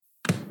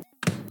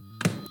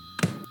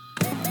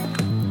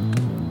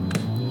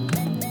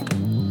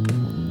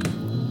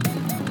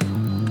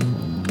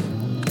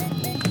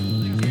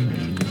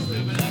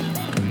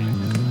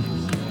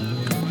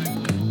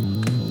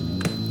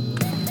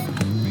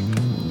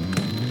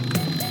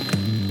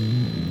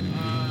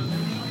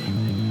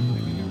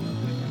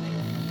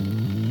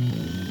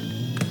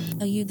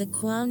Are you the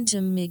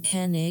quantum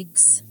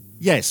mechanics?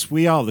 Yes,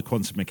 we are the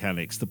Quantum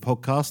Mechanics, the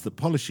podcast that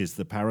polishes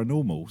the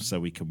paranormal so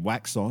we can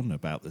wax on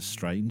about the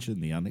strange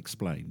and the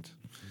unexplained.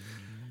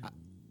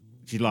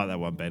 Do you like that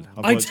one, Ben?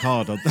 I've worked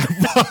hard on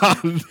that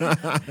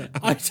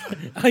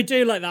one. I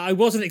do like that. I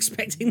wasn't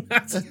expecting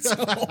that at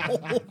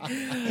all.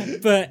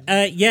 But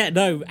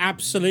no,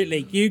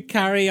 absolutely. You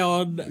carry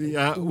on.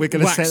 Yeah, we're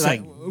going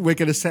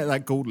to set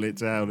that gauntlet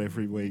down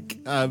every week.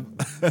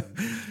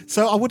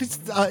 So I wanted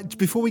to,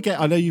 before we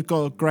get, I know you've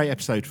got a great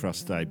episode for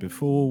us today.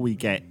 Before we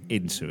get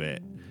into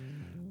it,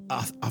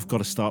 I've got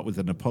to start with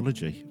an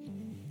apology.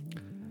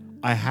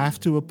 I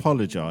have to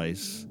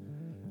apologise.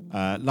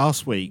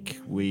 Last week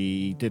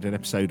we did an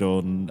episode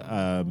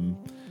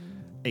on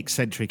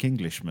eccentric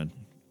Englishmen,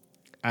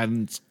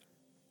 and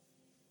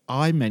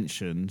I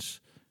mentioned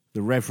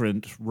the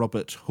Reverend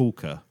Robert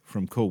Hooker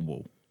from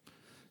Cornwall.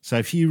 So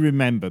if you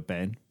remember,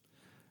 Ben,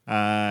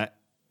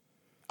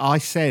 I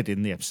said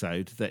in the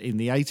episode that in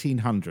the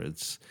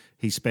 1800s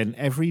he spent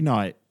every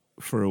night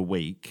for a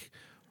week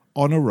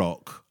on a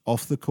rock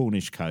off the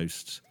Cornish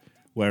coast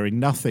wearing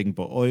nothing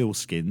but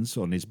oilskins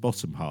on his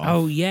bottom half.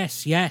 Oh,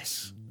 yes.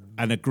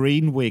 And a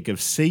green wig of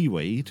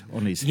seaweed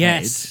on his head.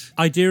 Yes,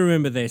 I do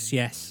remember this,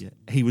 yes. Yeah.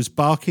 He was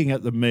barking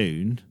at the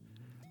moon,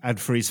 and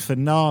for his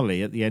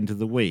finale at the end of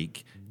the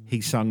week,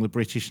 he sung the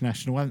British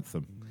national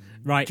anthem.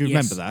 Right, Do you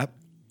remember that?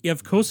 Yeah,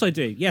 of course I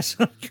do. Yes,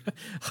 I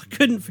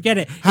couldn't forget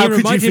it. How he could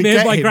reminded you me of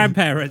forget my him?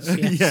 grandparents.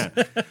 Yes.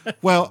 Yeah.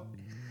 Well,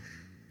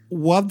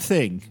 one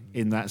thing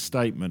in that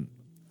statement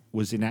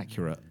was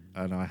inaccurate,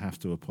 and I have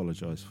to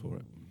apologise for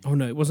it. Oh,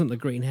 no, it wasn't the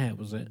green hair,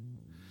 was it?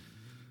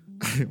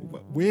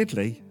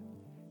 Weirdly,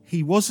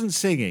 he wasn't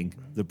singing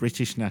the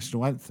British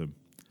national anthem.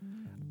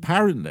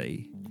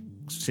 Apparently,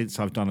 since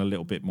I've done a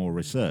little bit more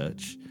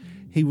research,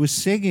 he was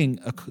singing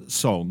a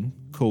song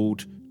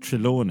called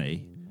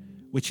Trelawney,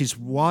 which is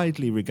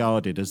widely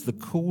regarded as the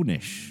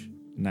Cornish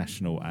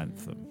national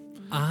anthem.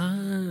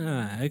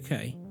 Ah,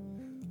 okay.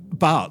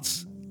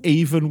 But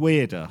even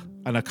weirder,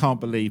 and I can't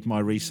believe my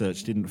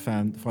research didn't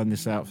find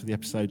this out for the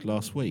episode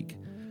last week,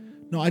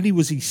 not only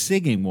was he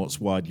singing what's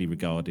widely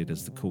regarded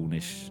as the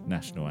Cornish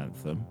national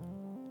anthem,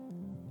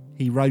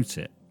 he wrote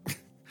it.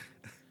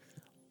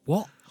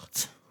 What?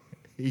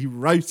 He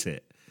wrote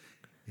it.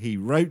 He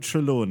wrote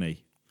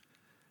Trelawney.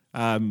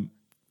 One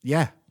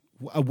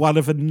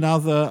of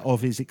another of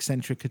his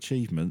eccentric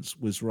achievements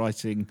was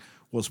writing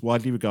what's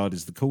widely regarded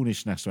as the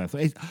Cornish national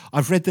anthem.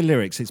 I've read the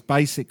lyrics. It's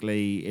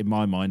basically, in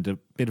my mind, a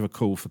bit of a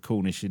call for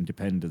Cornish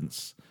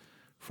independence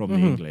from the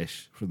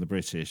English, from the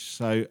British.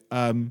 So,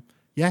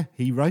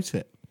 he wrote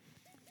it.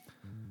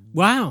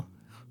 Wow.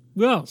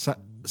 Well,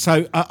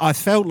 So I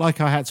felt like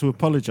I had to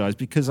apologise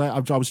because I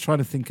was trying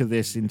to think of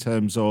this in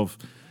terms of,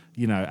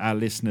 our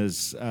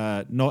listeners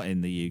not in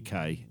the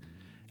UK.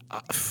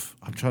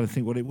 I'm trying to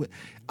think what it would.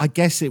 I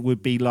guess it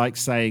would be like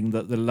saying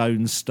that the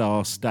Lone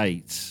Star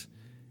State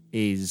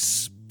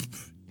is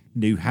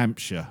New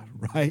Hampshire,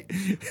 right?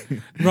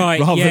 Right.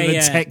 Rather yeah, than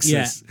yeah,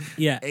 Texas.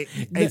 Yeah.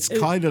 It's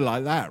kind of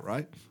like that,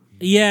 right?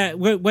 Yeah.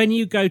 When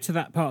you go to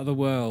that part of the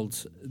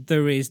world,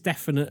 there is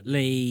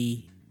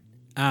definitely.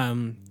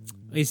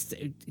 It's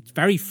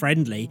very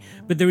friendly,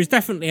 but there is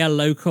definitely a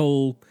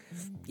local.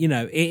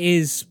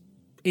 It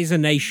is a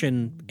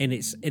nation in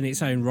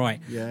its own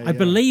right. I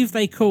believe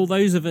they call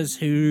those of us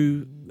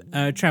who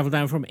travel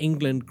down from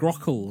England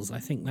grockles. I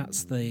think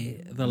that's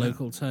the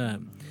local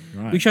term,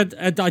 right. Which I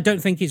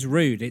don't think is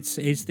rude. It's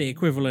the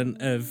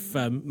equivalent of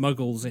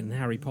Muggles in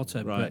Harry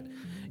Potter. Right. But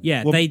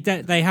yeah, well,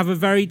 they have a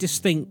very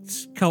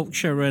distinct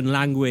culture and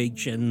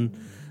language and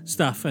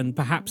stuff, and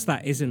perhaps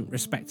that isn't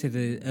respected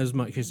as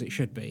much as it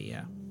should be.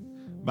 Yeah.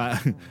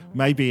 But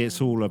maybe it's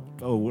all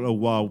a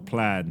wild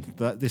plan.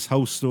 That this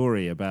whole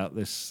story about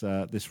this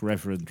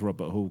Reverend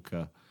Robert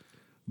Hooker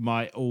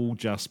might all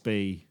just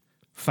be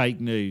fake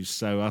news.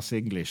 So us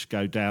English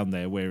go down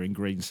there wearing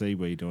green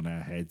seaweed on our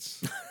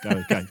heads.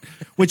 Go.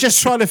 We're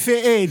just trying to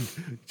fit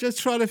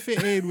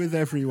in with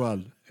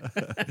everyone.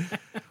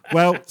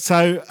 Well,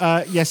 so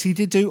yes, he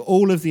did do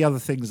all of the other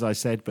things I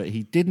said, but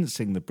he didn't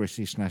sing the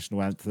British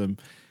national anthem.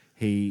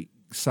 He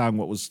sang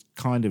what was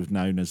kind of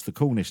known as the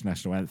Cornish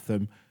national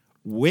anthem,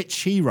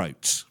 which he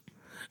wrote.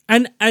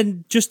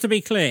 And just to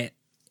be clear,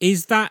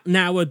 is that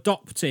now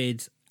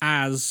adopted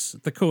as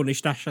the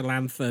Cornish national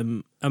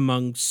anthem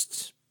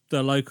amongst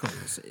the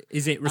locals?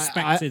 Is it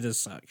respected as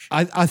such?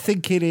 I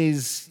think it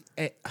is.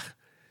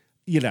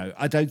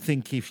 I don't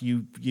think if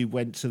you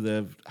went to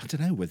the... I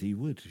don't know whether you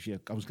would.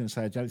 I was going to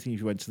say, I don't think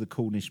if you went to the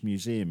Cornish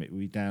Museum, it would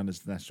be down as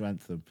the national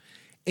anthem.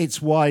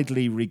 It's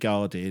widely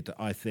regarded,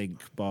 I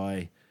think,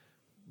 by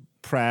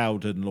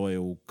proud and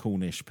loyal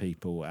Cornish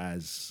people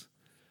as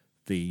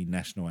the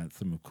national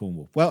anthem of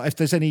Cornwall. Well, if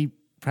there's any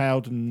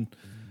proud and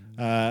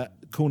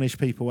Cornish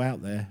people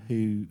out there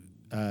who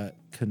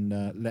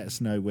can let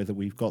us know whether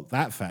we've got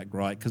that fact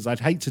right, because I'd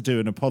hate to do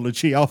an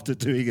apology after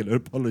doing an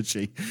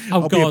apology.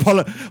 I'll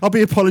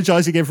be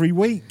apologising every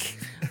week.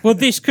 Well,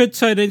 this could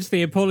turn into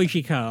the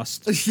apology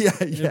cast. yeah,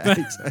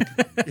 exactly.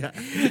 Yeah.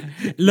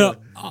 Look,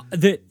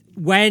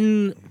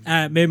 when me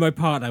and my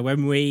partner,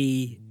 when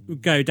we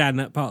go down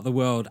that part of the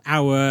world,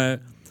 our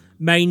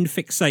main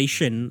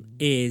fixation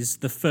is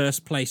the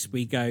first place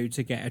we go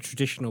to get a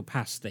traditional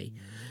pasty.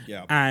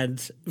 Yeah. And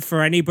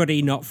for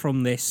anybody not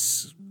from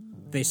this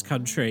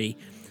country,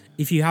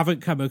 if you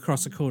haven't come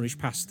across a Cornish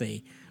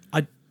pasty,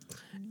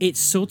 it's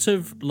sort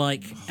of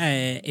like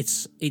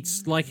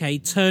it's like a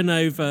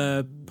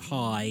turnover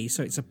pie.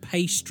 So it's a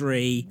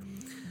pastry,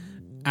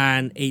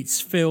 and it's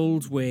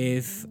filled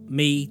with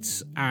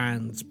meat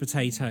and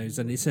potatoes,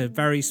 and it's a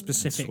very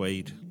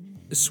specific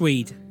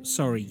Swede.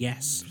 Sorry,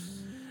 yes,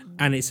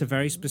 and it's a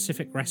very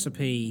specific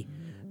recipe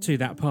to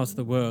that part of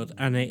the world,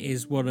 and it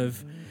is one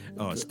of.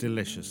 Oh, it's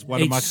delicious.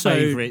 One of my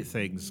favourite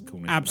things.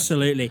 Cornish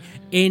absolutely.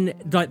 In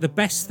like the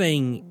best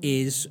thing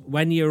is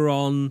when you're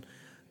on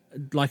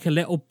like a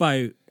little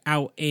boat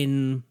out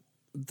in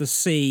the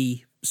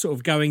sea, sort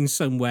of going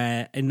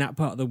somewhere in that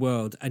part of the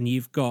world, and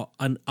you've got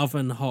an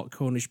oven hot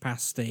Cornish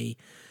pasty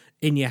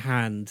in your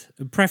hand,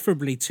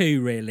 preferably two,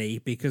 really,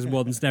 because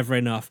one's never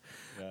enough.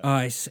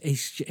 Yeah.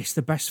 It's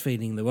the best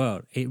feeling in the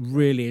world. It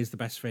really is the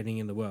best feeling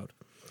in the world.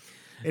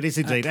 It is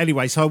indeed.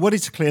 Anyway, so I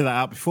wanted to clear that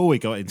up before we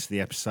got into the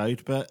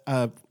episode, but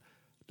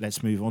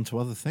let's move on to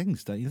other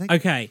things, don't you think?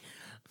 Okay,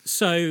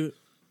 so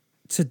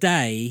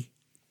today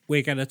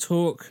we're going to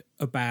talk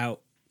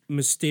about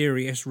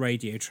mysterious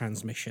radio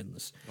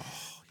transmissions. Oh, yeah.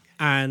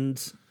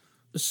 And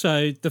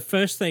so the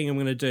first thing I'm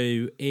going to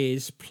do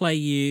is play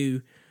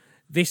you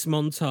this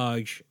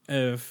montage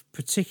of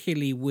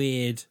particularly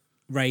weird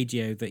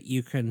radio that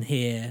you can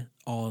hear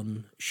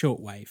on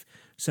shortwave.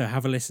 So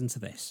have a listen to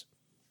this.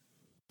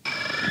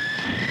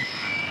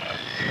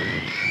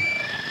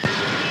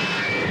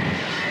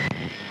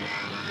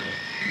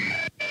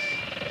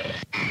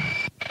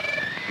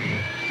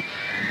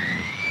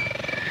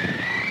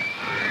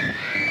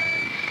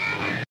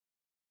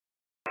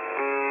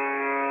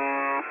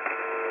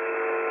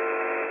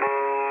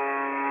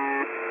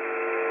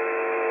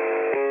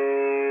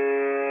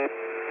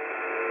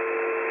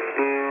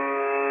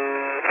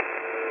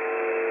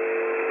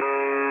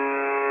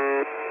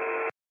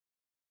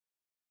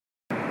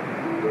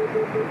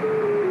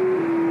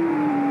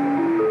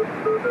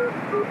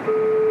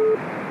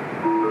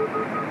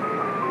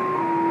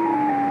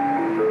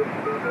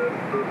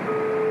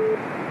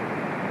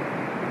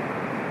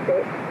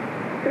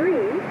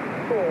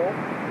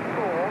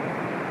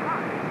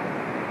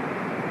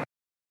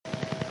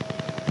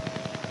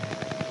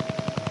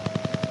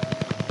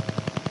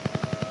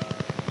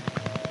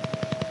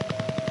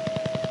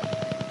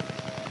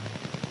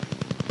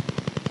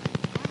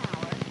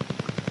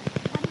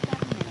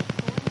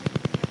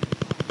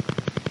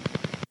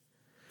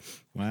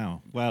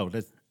 Wow,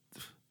 there's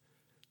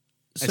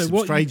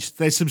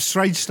some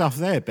strange stuff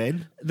there,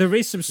 Ben. There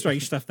is some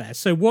strange stuff there.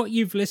 So what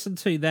you've listened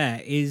to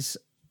there is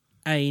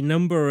a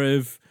number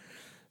of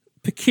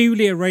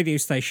peculiar radio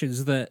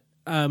stations that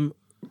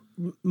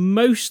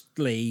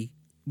mostly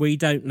we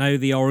don't know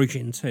the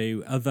origin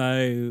to,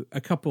 although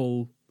a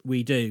couple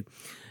we do.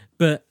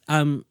 But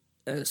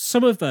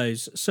some of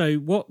those, so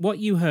what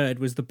you heard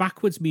was the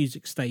Backwards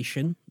Music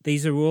Station.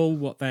 These are all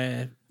what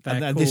they're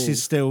and this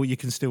is still, you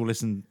can still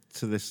listen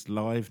to this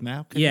live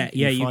now? You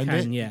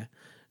can. Yeah.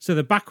 So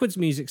the Backwards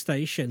Music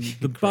Station,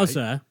 the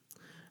Buzzer,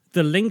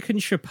 the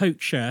Lincolnshire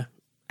Poacher,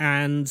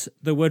 and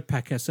the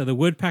Woodpecker. So the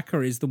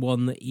Woodpecker is the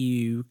one that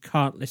you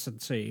can't listen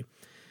to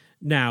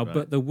now,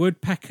 but the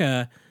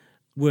Woodpecker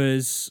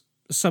was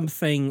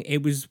something,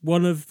 it was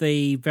one of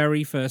the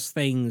very first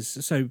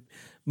things. So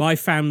my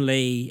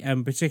family,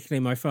 and particularly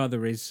my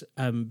father, is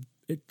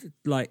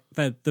like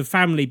the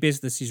family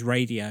business is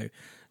radio.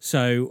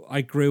 So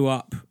I grew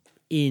up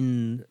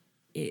in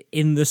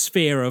the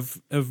sphere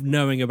of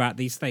knowing about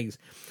these things,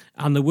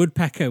 and the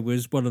Woodpecker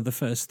was one of the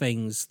first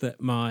things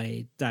that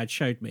my dad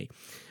showed me,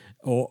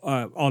 or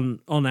on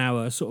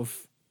our sort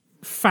of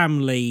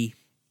family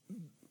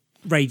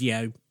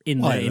radio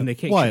in the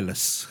kitchen.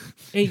 Wireless.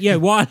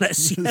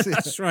 Wireless. Yeah,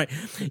 that's right.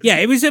 Yeah,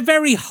 it was a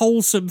very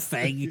wholesome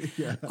thing.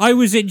 Yeah. I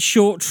was in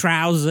short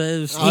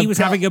trousers. He was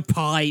having a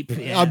pipe.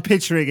 Yeah. I'm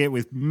picturing it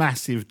with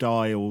massive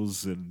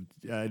dials and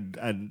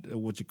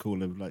what do you call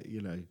them? Like,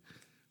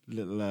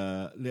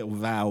 little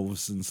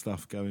valves and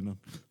stuff going on.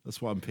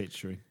 That's what I'm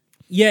picturing.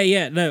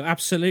 Yeah, no,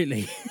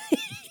 absolutely.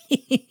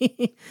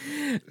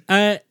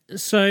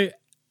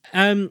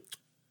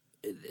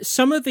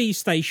 Some of these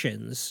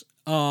stations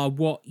are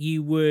what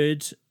you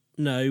would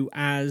know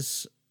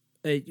as,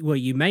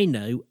 you may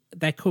know,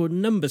 they're called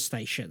number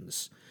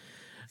stations.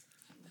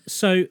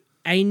 So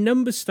a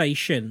number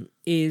station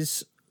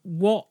is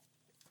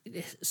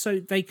so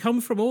they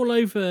come from all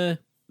over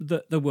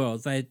the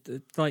world. They're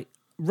like,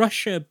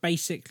 Russia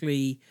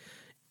basically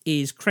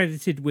is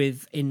credited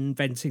with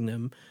inventing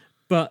them,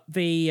 but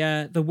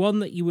the one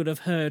that you would have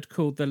heard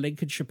called the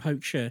Lincolnshire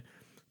Poacher,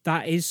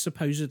 that is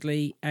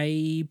supposedly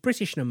a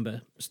British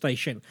number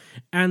station.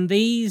 And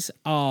these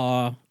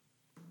are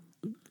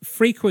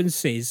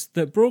frequencies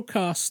that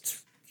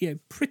broadcast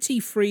pretty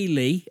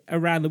freely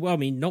around the world. I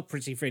mean, not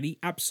pretty freely,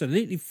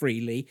 absolutely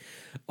freely,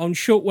 on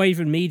shortwave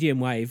and medium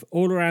wave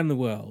all around the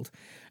world.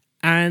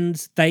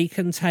 and they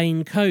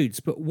contain codes.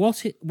 But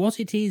what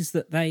it is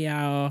that they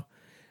are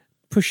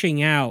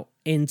pushing out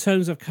in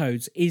terms of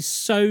codes is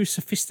so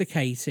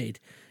sophisticated,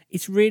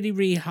 it's really,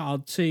 really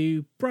hard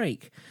to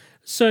break.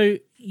 So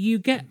you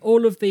get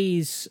all of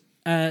these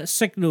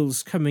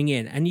signals coming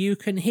in, and you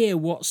can hear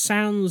what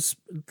sounds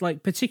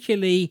like,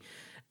 particularly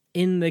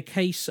in the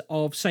case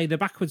of, say, the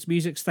Backwards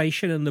Music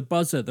Station and the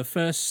Buzzer, the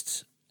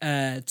first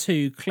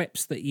two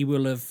clips that you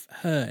will have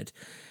heard,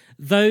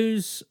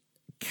 those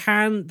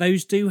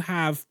do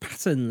have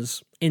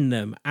patterns in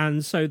them,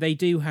 and so they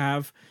do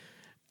have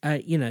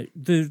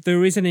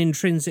there is an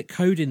intrinsic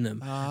code in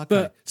them. Okay.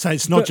 But so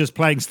it's not just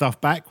playing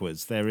stuff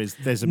backwards. There's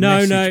a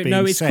no, message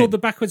being it's sent. called the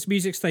Backwards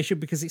Music Station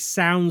because it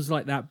sounds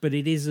like that, but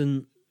it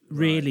isn't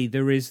really.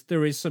 Right.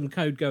 There is some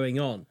code going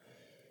on.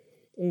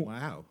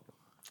 Wow.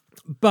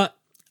 But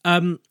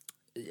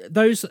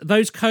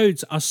those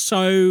codes are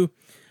so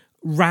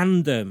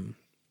random,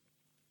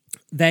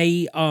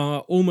 they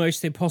are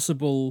almost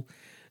impossible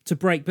to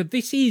break. But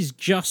this is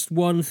just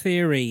one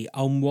theory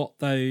on what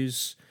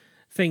those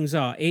things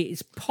are.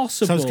 It's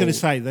possible. So I was going to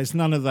say, there's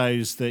none of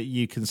those that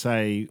you can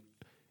say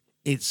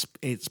its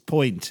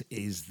point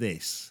is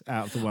this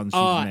out of the ones you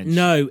mentioned.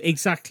 No,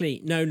 exactly.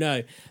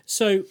 No.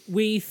 So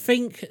we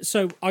think.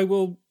 So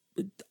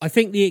I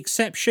think the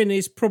exception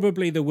is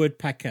probably the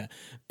woodpecker,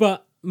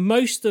 but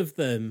most of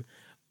them,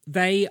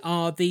 they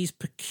are these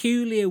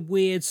peculiar,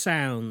 weird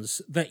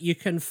sounds that you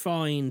can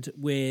find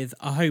with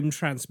a home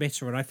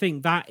transmitter, and I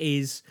think that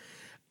is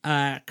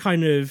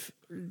kind of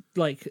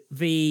like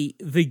the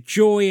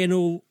joy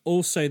and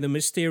also the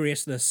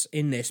mysteriousness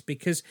in this,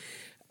 because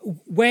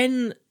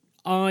when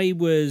I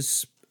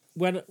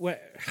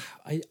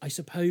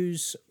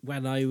suppose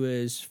when I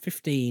was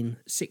 15,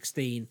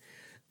 16,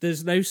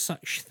 there's no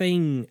such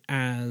thing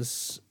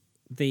as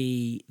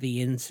the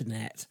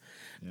internet.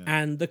 Yeah.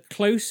 And the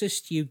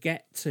closest you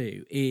get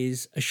to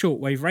is a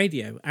shortwave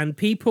radio. And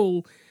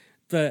people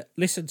that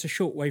listen to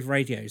shortwave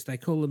radios, they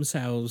call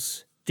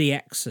themselves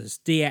DXers.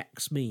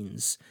 DX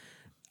means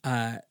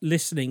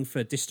listening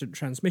for distant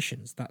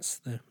transmissions. That's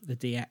the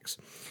DX.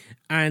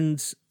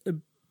 And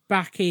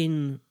back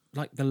in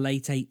like the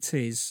late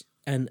 80s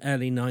and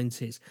early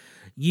 90s,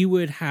 you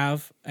would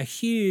have a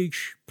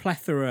huge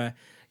plethora.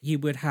 You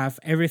would have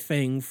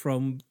everything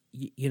from,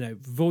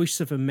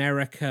 Voice of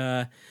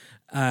America.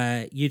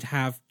 You'd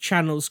have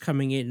channels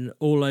coming in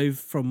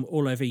from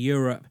all over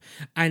Europe,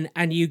 and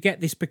you get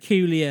this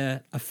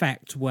peculiar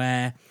effect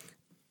where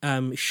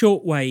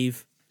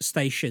shortwave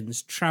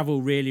stations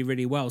travel really,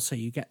 really well. So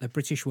you get the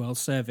British World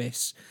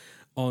Service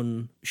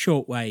on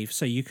shortwave,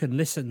 so you can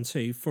listen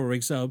to, for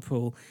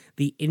example,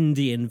 the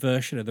Indian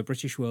version of the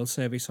British World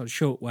Service on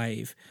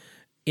shortwave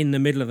in the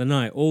middle of the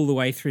night, all the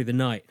way through the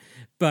night.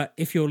 But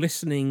if you're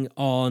listening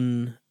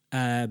on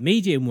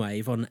medium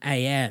wave, on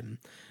AM,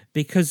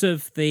 because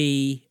of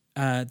the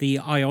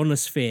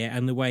ionosphere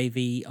and the way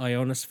the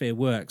ionosphere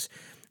works,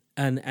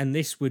 and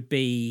this would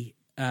be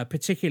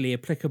particularly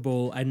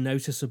applicable and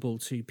noticeable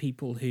to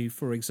people who,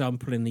 for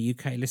example, in the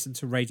UK, listen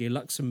to Radio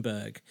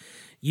Luxembourg.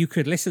 You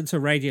could listen to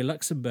Radio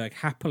Luxembourg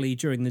happily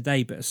during the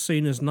day, but as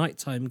soon as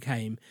nighttime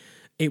came,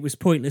 it was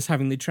pointless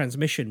having the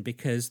transmission,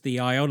 because the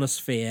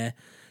ionosphere,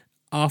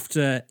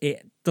 after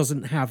it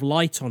doesn't have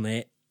light on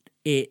it,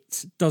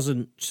 it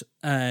doesn't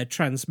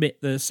transmit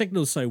the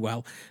signal so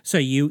well, so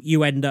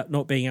you end up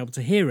not being able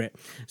to hear it.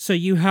 So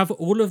you have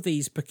all of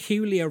these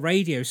peculiar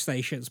radio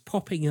stations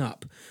popping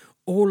up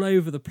all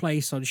over the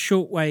place on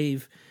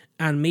shortwave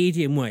and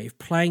medium wave,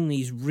 playing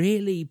these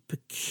really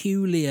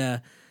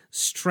peculiar,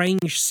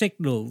 strange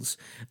signals,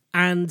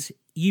 and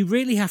you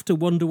really have to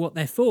wonder what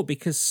they're for,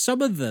 because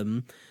some of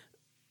them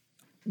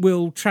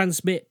will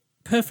transmit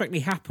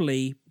perfectly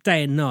happily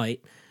day and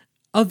night.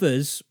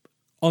 Others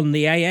on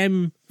the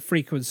AM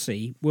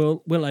frequency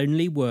will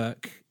only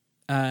work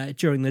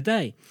during the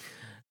day.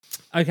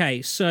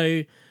 Okay,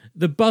 so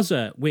the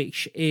Buzzer,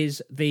 which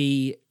is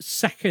the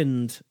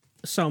second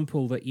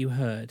sample that you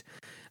heard,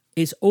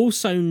 is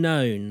also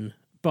known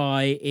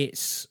by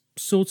its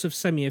sort of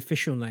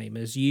semi-official name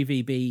as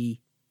UVB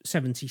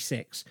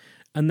 76,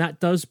 and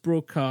that does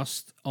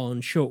broadcast on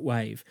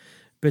shortwave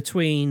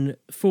between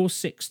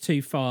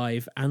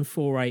 4625 and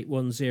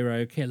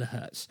 4810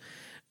 kilohertz,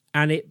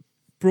 and it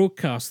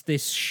broadcasts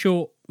this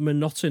short,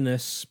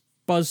 monotonous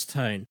buzz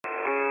tone.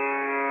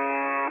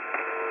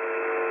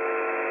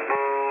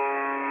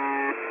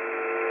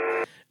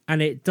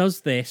 And it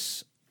does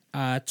this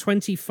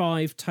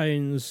 25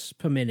 tones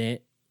per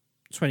minute,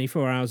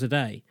 24 hours a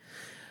day.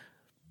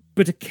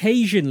 But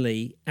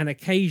occasionally,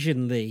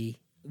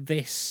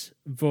 this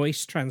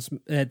noise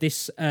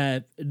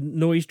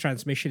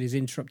transmission is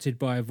interrupted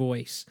by a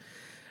voice.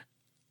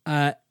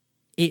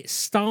 It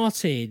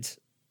started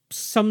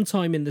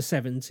sometime in the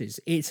 70s.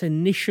 Its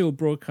initial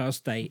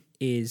broadcast date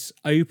is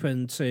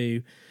open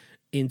to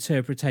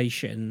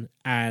interpretation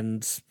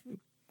and,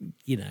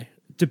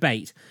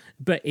 debate,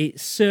 but it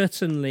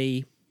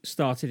certainly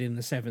started in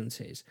the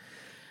 70s.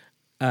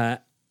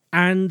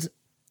 And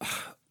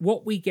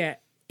what we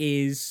get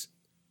is,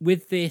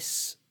 with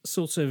this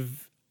sort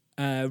of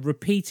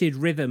repeated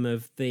rhythm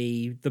of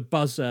the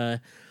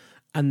buzzer,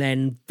 and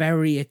then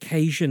very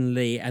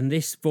occasionally, and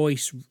this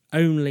voice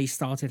only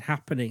started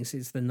happening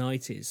since the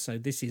 90s, so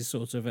this is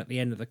sort of at the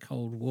end of the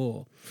Cold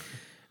War.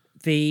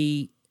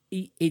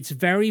 It's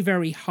very,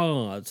 very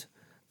hard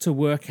to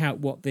work out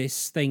what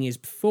this thing is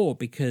for,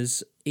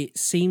 because it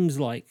seems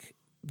like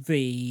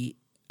the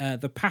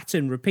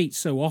pattern repeats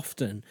so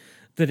often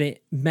that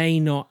it may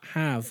not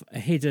have a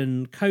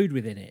hidden code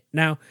within it.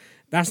 Now,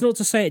 that's not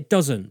to say it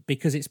doesn't,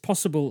 because it's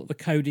possible that the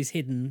code is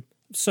hidden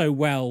so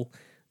well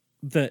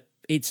that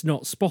it's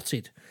not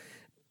spotted.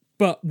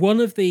 But one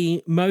of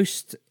the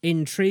most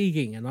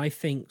intriguing and I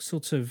think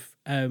sort of,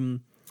 I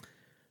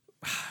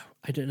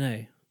don't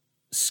know,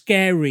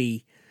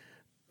 scary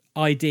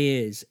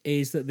ideas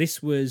is that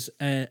this was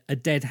a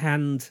dead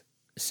hand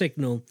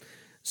signal.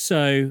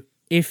 So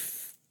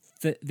if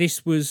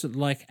this was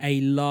like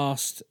a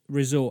last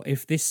resort,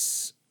 if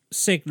this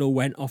signal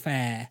went off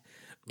air,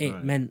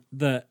 it meant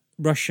that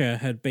Russia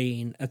had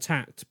been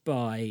attacked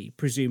by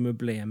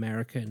presumably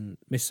American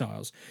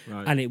missiles,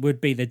 and it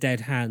would be the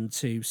dead hand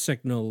to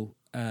signal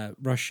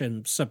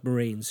Russian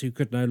submarines who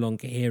could no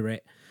longer hear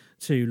it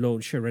to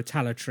launch a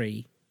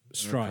retaliatory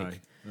strike. Okay.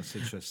 That's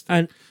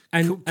interesting.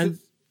 And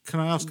can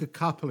I ask a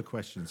couple of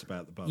questions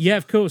about the buzzer? yeah,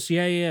 of course,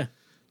 yeah.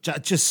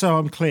 Just so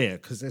I'm clear,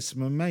 because there's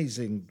some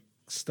amazing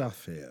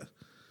stuff here.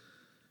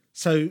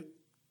 So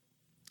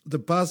the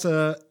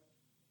buzzer's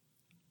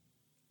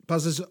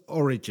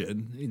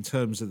origin in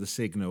terms of the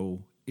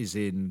signal is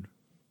in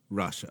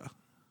Russia.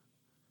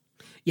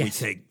 Yes. We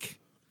think.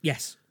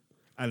 Yes.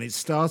 And it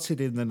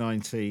started in the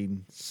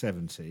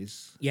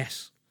 1970s.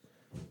 Yes.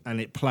 And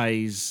it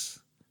plays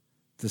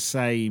the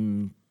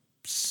same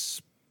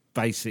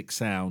basic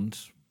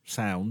sounds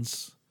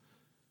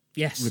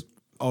Yes.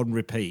 on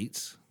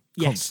repeat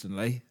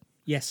constantly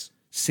Yes.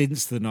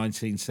 since the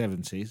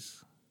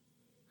 1970s.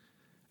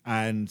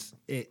 And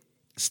it's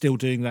still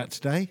doing that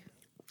today?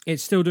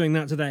 It's still doing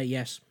that today,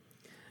 yes.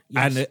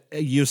 And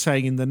you're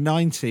saying in the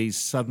 90s,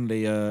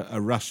 suddenly a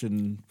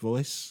Russian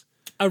voice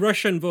A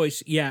Russian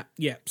voice, yeah.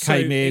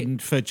 came in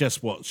for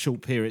just what,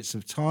 short periods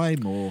of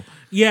time, or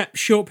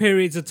short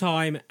periods of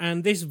time,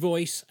 and this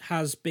voice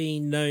has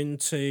been known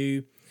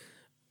to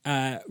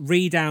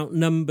read out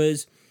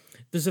numbers.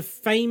 There's a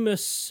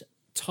famous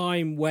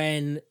time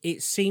when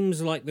it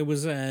seems like there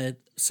was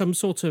some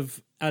sort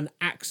of an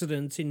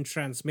accident in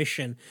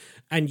transmission,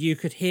 and you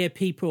could hear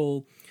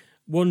people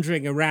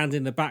wandering around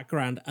in the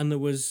background, and there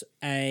was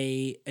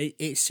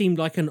it seemed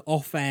like an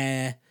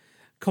off-air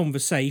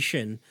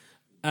conversation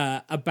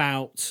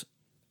about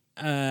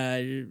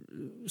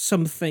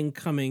something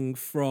coming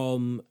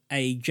from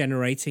a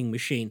generating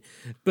machine.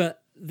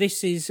 But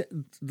this is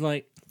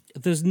like,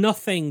 there's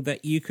nothing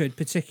that you could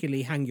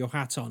particularly hang your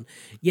hat on.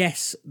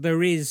 Yes,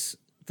 there is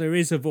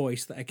a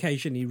voice that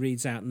occasionally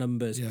reads out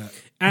numbers,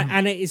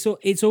 and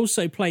it's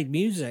also played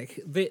music.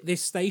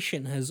 This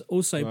station has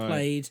also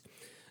played,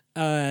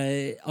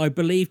 I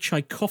believe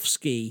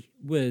Tchaikovsky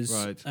was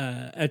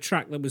a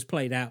track that was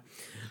played out.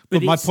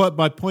 But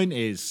my point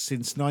is,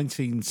 since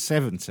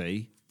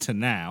 1970 to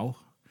now,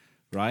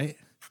 right?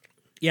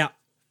 Yeah.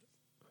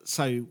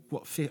 So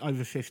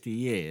over 50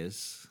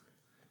 years,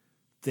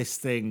 this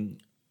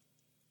thing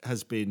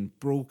has been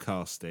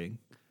broadcasting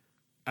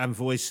and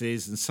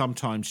voices and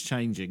sometimes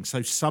changing.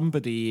 So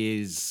somebody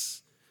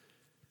is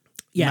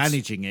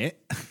managing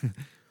it,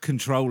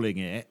 controlling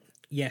it,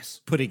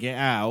 putting it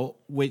out,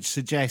 which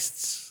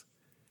suggests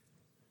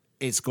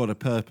it's got a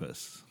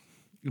purpose.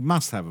 It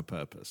must have a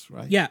purpose,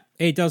 right? Yeah,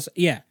 it does.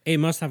 Yeah, it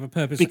must have a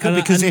purpose.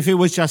 Because if it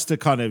was just a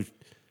kind of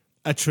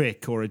a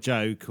trick or a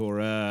joke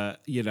or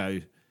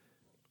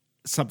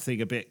something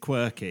a bit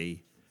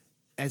quirky,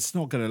 it's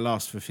not going to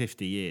last for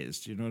 50 years.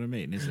 Do you know what I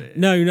mean? Is it?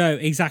 No,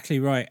 exactly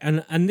right.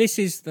 And this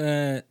is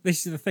the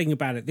thing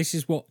about it. This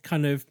is what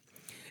kind of,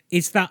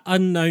 it's that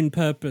unknown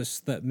purpose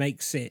that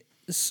makes it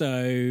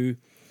so.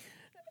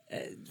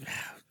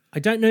 I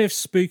don't know if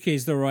spooky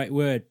is the right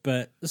word,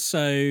 but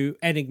so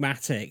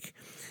enigmatic.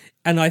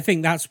 And I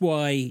think that's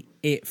why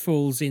it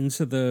falls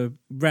into the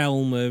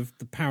realm of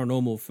the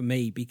paranormal for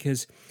me,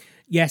 because,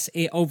 yes,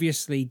 it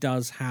obviously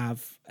does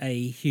have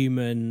a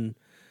human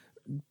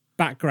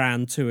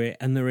background to it,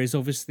 and there is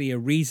obviously a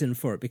reason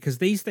for it, because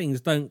these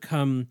things don't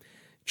come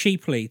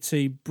cheaply.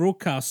 To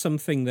broadcast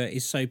something that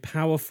is so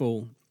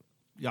powerful.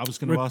 Yeah, I was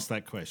going to ask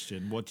that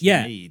question. What do you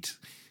need?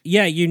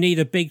 Yeah, you need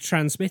a big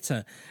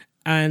transmitter,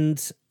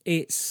 and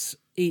it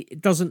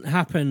doesn't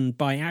happen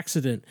by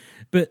accident.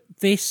 But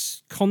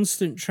this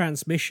constant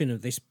transmission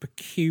of this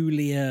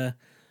peculiar,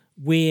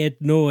 weird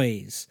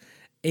noise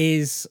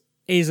is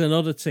an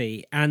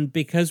oddity, and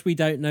because we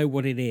don't know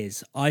what it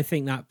is, I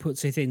think that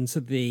puts it into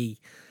the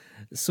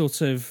sort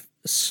of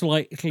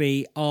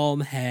slightly arm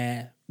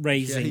hair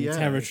raising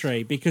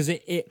territory, because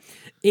it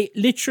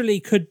literally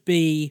could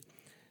be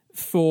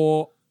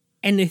for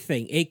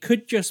anything. It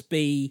could just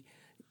be,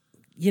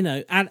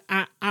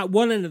 at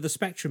one end of the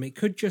spectrum, it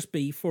could just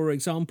be, for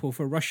example,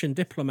 for Russian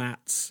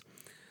diplomats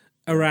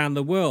around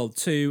the world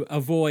to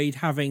avoid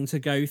having to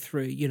go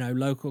through,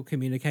 local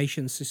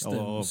communication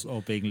systems.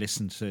 Or being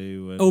listened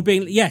to.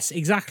 Yes,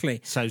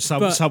 exactly. So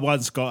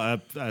someone's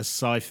got a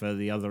cipher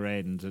the other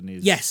end and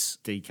is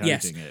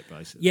decoding it,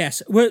 basically.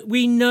 Yes.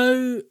 We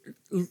know,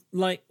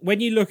 like,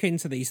 when you look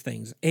into these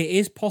things, it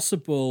is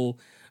possible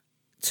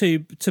to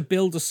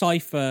build a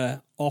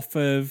cipher off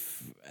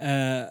of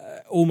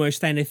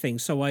almost anything.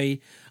 So I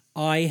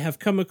have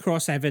come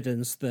across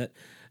evidence that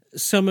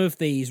some of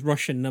these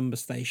Russian number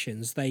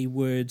stations, they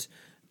would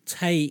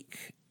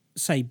take,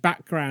 say,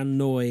 background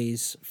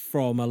noise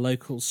from a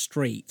local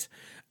street,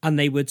 and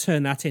they would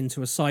turn that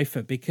into a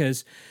cipher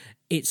because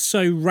it's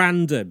so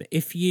random.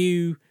 If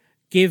you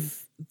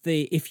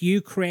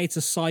create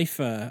a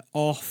cipher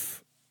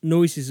off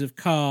noises of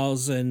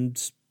cars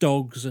and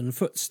dogs and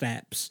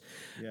footsteps,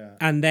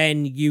 and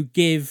then you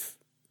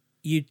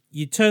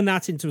turn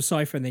that into a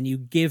cipher, and then you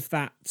give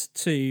that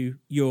to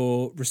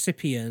your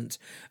recipient,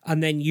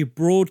 and then you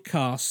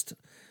broadcast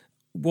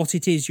what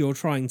it is you're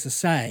trying to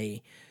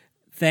say,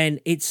 then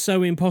it's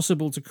so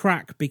impossible to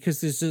crack because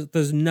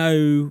there's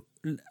no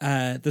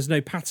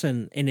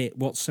pattern in it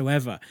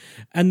whatsoever.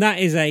 And that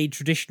is a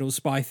traditional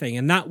spy thing,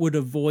 and that would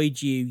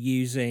avoid you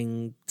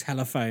using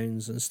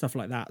telephones and stuff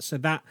like that. So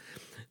that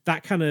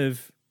kind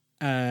of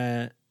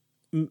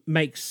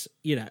makes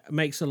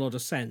a lot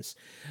of sense.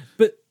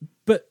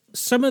 But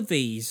some of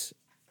these,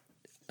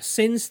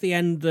 since the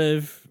end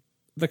of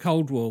the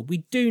Cold War, we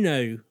do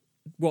know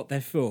what they're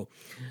for.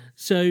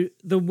 So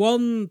the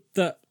one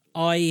that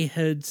I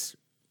had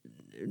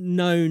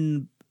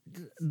known,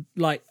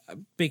 like,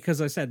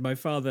 because I said my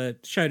father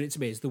showed it to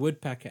me, is the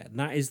woodpecker, and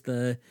that is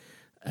the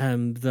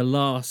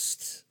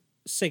last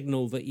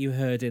signal that you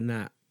heard in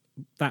that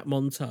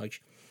montage.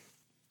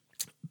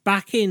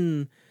 Back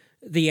in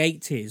the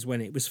 80s,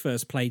 when it was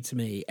first played to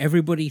me,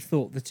 everybody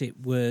thought that it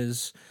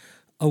was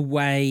a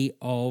way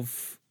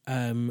of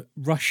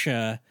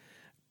Russia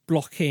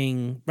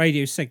blocking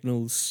radio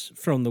signals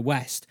from the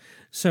West.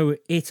 So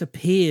it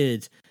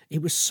appeared,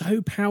 it was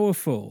so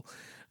powerful,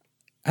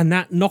 and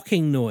that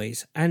knocking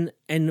noise, and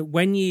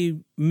when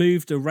you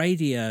moved a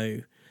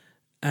radio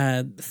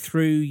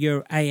through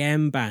your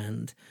AM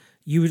band,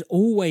 you would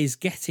always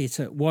get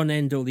it at one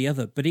end or the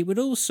other, but it would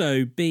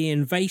also be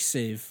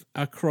invasive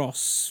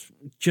across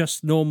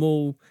just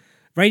normal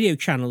radio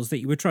channels that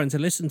you were trying to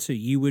listen to.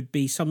 You would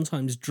be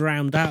sometimes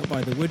drowned out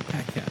by the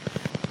woodpecker.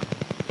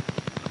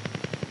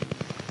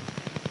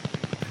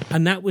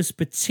 And that was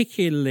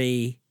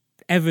particularly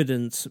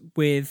evident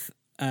with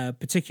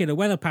particular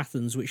weather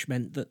patterns, which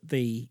meant that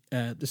the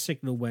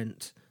signal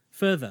went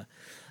further.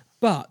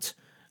 But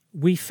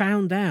we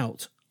found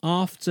out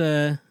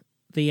after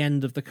the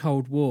end of the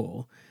Cold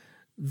War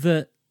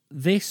that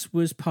this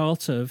was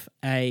part of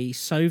a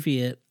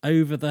Soviet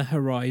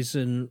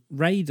over-the-horizon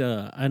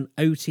radar, an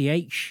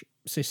OTH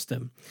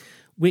system,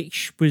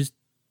 which was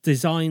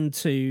designed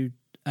to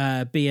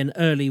be an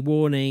early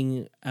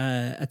warning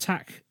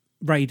attack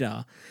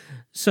radar.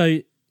 So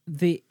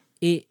it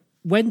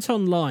went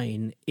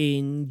online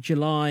in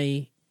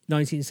July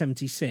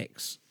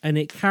 1976, and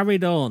it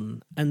carried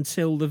on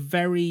until the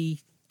very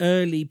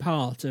early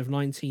part of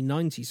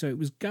 1990. So it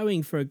was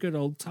going for a good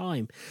old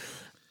time.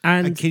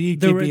 And can you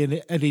give me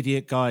an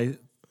idiot guy?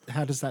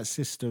 How does that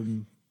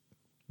system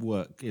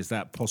work? Is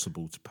that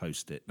possible to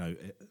post it? No.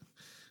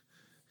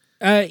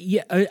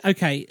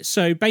 Okay.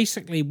 So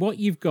basically, what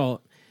you've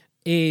got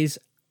is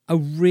a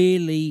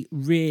really,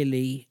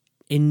 really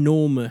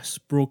enormous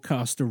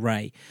broadcast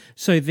array.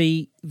 So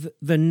the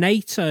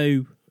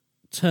NATO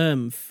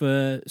term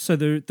for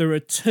there are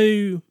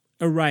two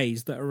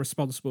arrays that are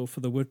responsible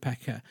for the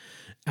woodpecker,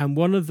 and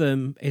one of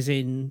them is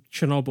in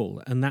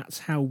Chernobyl, and that's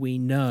how we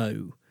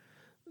know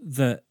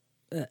that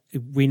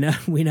we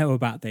know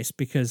about this,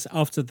 because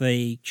after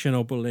the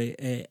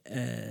Chernobyl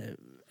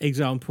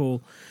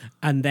example,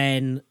 and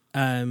then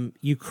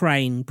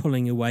Ukraine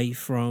pulling away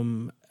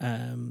from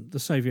the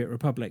Soviet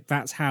Republic,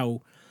 that's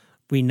how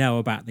we know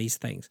about these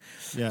things.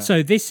 Yeah.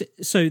 So this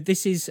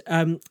is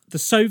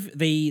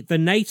the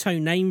NATO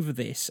name for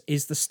this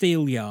is the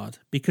Steelyard,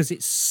 because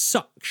it's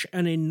such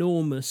an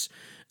enormous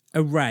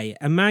array.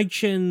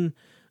 Imagine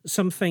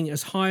something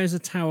as high as a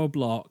tower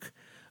block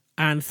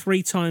and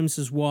 3 times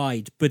as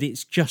wide, but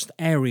it's just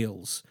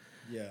aerials.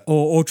 Yeah.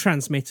 Or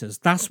transmitters.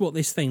 That's what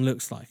this thing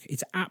looks like.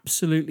 It's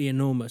absolutely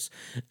enormous.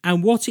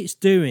 And what it's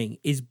doing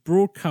is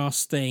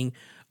broadcasting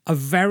a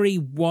very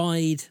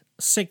wide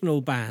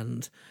signal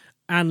band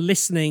and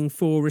listening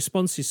for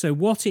responses. So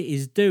what it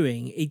is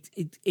doing,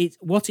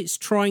 what it's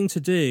trying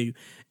to do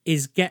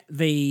is get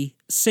the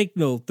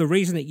signal. The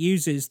reason it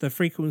uses the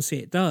frequency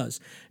it does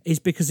is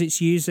because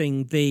it's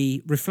using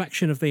the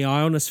reflection of the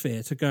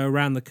ionosphere to go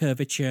around the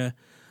curvature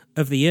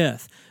of the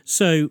Earth.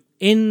 So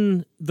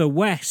in the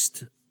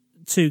West,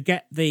 to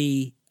get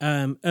the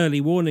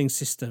early warning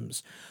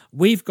systems,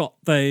 we've got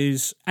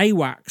those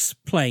AWACS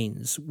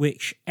planes,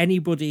 which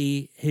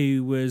anybody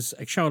who was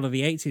a child of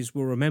the 80s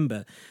will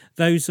remember.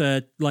 Those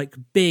are like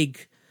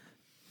big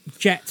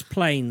jet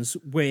planes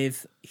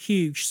with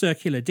huge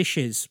circular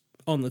dishes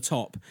on the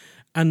top,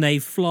 and they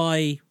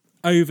fly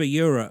over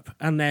Europe,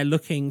 and they're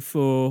looking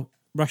for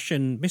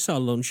Russian missile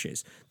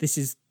launches. This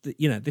is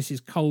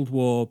Cold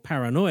War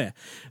paranoia,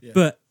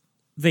 but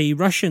the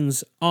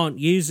Russians aren't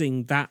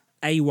using that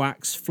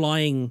AWACS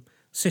flying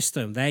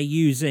system. They're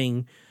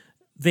using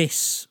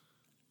this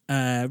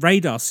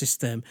radar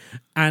system,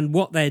 and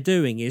what they're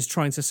doing is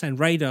trying to send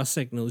radar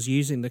signals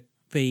using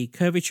the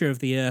curvature of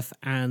the Earth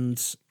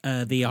and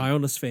the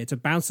ionosphere to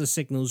bounce the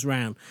signals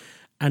round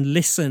and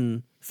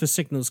listen for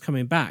signals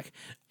coming back,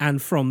 and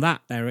from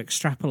that they're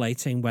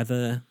extrapolating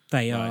whether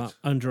they are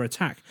under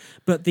attack.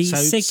 But these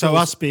signals, so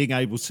us being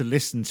able to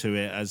listen to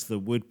it as the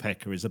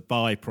woodpecker is a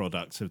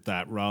byproduct of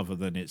that rather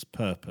than its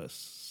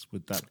purpose.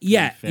 Would that be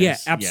fair?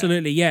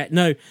 Absolutely. Yeah.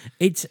 No,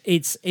 its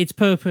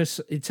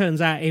purpose, it turns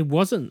out, it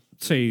wasn't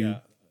to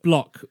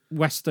block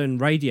Western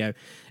radio.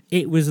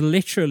 It was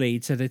literally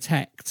to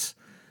detect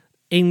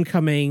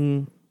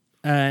incoming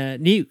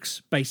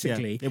nukes,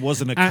 basically. It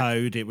wasn't a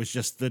code, it was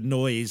just the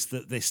noise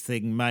that this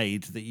thing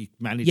made that you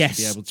managed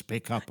to be able to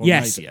pick up on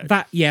radio.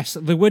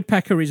 The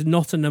woodpecker is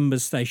not a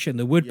numbers station.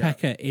 The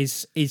woodpecker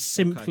is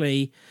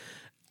simply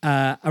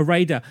a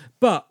radar.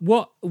 But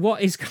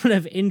what is kind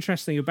of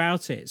interesting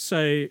about it,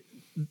 so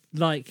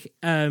like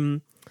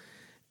when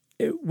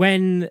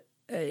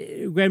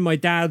my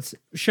dad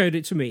showed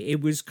it to me,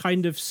 it was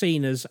kind of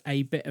seen as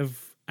a bit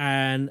of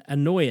an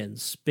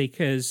annoyance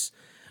because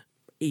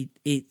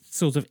it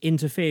sort of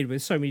interfered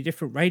with so many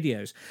different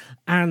radios.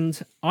 And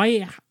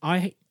I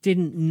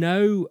didn't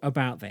know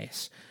about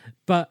this,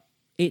 but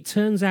it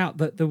turns out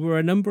that there were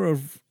a number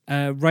of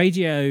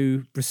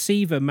radio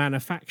receiver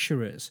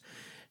manufacturers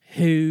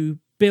who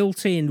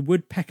built in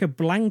woodpecker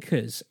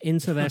blankers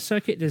into their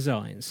circuit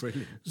designs.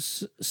 Brilliant.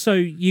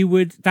 So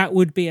that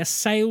would be a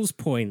sales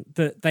point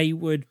that they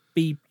would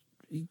be,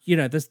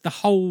 the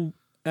whole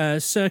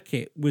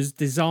circuit was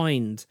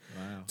designed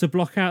to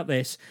block out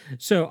this.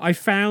 So I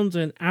found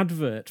an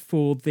advert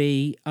for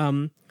the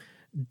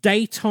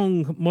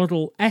Datong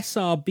model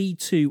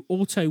SRB2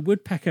 auto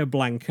woodpecker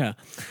blanker,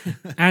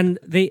 and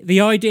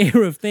the idea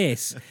of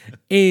this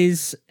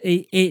is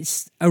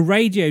it's a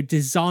radio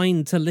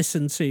designed to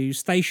listen to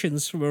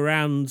stations from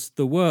around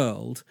the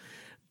world,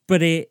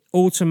 but it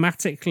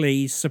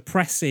automatically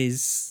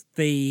suppresses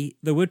the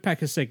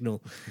woodpecker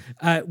signal,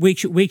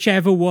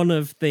 whichever one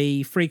of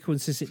the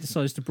frequencies it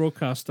decides to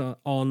broadcast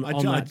on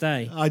that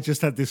day. I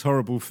just had this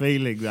horrible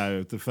feeling,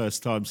 though, the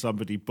first time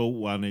somebody bought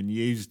one and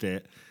used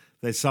it.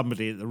 There's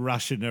somebody at the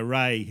Russian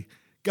array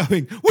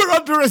going, "We're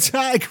under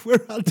attack!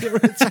 We're under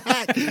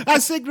attack!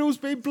 Our signal's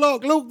been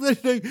blocked! Look,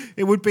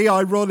 it would be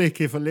ironic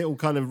if a little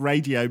kind of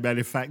radio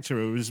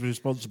manufacturer was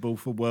responsible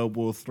for World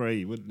War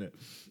III, wouldn't it?"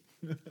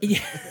 Yeah,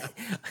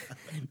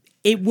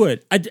 it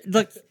would.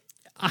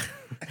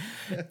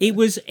 It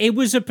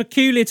was a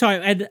peculiar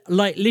time, and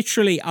like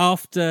literally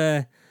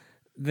after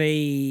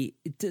the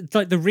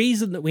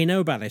reason that we know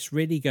about this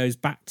really goes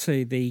back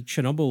to the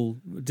Chernobyl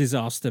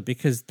disaster,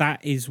 because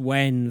that is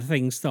when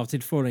things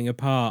started falling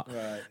apart,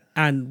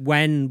 and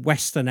when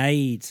Western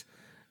aid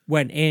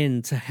went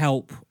in to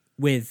help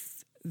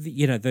with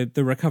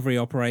the recovery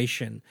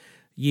operation,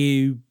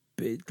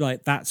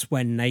 that's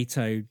when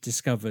NATO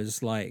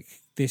discovers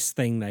this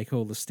thing they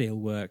call the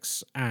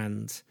Steelworks,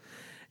 and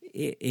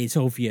it's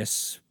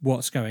obvious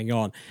what's going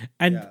on,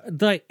 and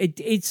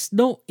it's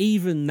not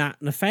even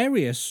that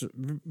nefarious,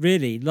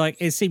 really.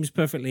 It seems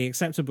perfectly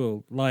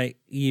acceptable.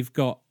 You've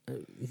got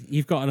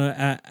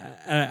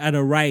an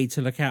array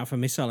to look out for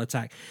missile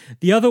attack.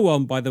 The other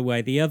one, by the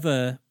way, the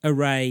other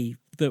array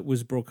that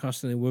was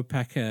broadcasting the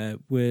woodpecker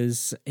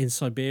was in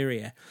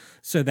Siberia,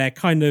 so they're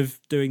kind of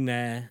doing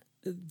their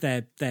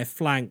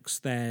flanks,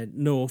 their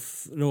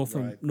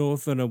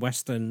northern and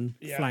western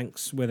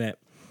flanks with it.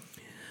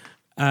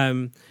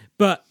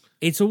 But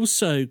it's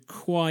also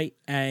quite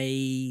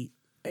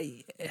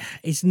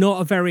it's not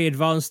a very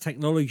advanced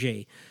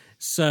technology.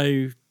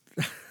 So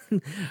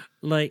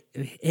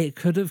it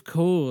could have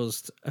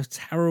caused a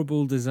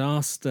terrible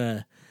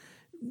disaster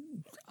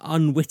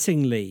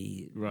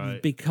unwittingly,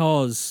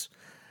 because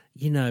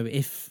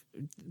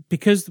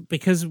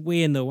because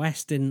we in the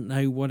West didn't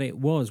know what it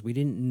was. We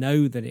didn't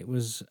know that it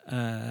was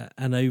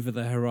an over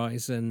the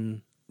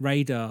horizon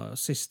radar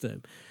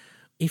system.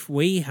 If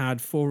we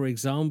had, for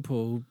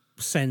example,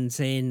 sent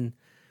in,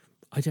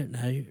 I don't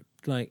know,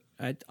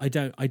 I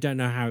don't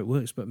know how it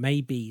works, but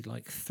maybe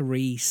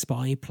 3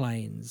 spy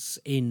planes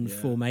in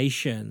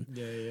formation.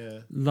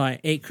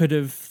 It could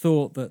have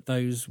thought that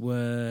those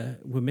were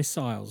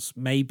missiles,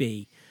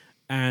 maybe,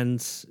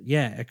 and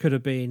it could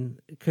have been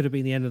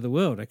the end of the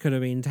world. It could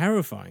have been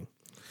terrifying.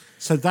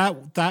 So the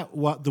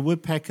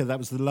woodpecker, that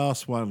was the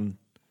last one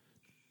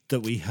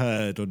that we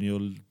heard on your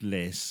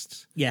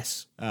list.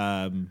 Yes.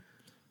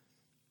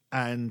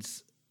 And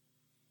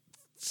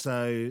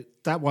so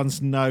that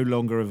one's no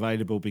longer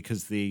available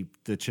because the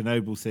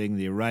Chernobyl thing,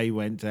 the array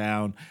went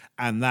down,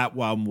 and that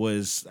one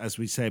was, as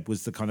we said,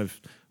 was the kind of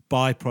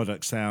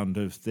byproduct sound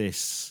of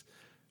this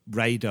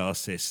radar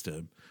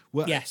system.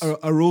 Well, yes.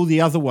 Are all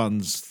the other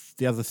ones,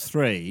 the other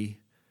 3,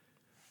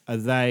 are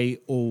they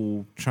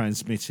all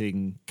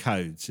transmitting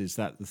codes? Is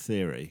that the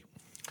theory?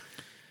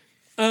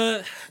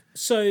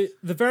 So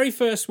the very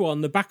first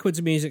one, the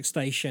Backwards Music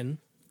Station,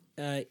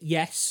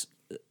 yes,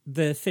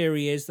 the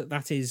theory is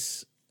that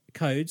is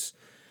codes.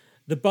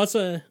 The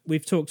buzzer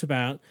we've talked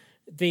about.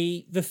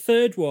 The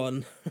third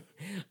one,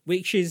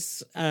 which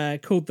is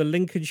called the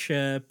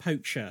Lincolnshire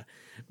Poacher,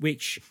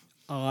 which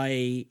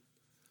I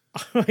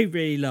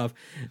really love.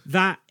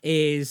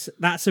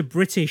 That's a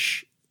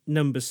British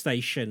number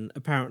station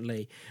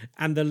apparently,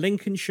 and the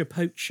Lincolnshire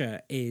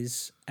Poacher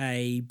is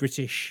a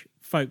British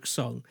folk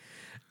song,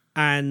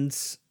 and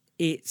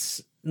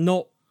it's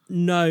not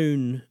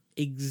known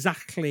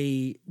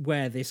exactly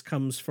where this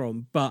comes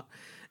from, but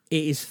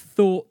it is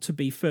thought to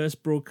be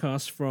first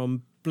broadcast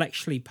from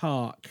Bletchley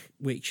Park,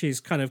 which is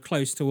kind of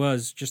close to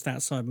us, just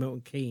outside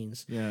Milton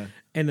Keynes,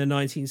 in the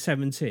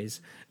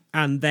 1970s,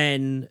 and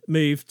then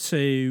moved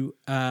to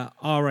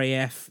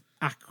RAF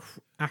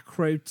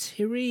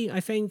Akrotiri, I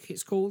think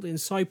it's called, in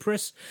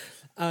Cyprus.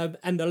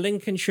 And the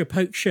Lincolnshire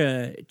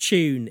Poacher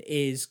tune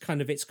is kind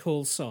of its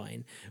call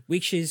sign,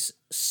 which is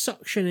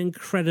such an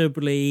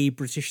incredibly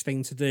British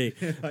thing to do.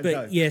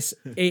 But yes,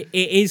 it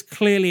is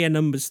clearly a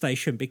number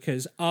station,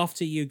 because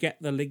after you get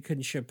the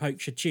Lincolnshire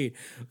Poacher tune,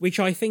 which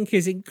I think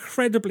is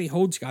incredibly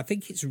haunting, I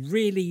think it's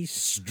really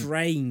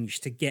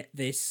strange to get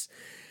this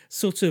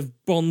sort of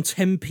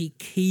Bontempi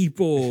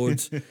keyboard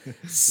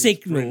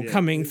signal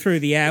coming through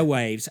the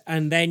airwaves,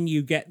 and then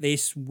you get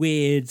this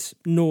weird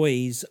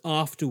noise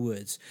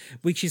afterwards,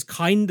 which is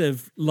kind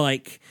of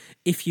like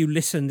if you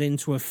listened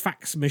into a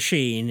fax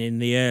machine in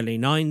the early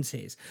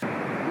 90s.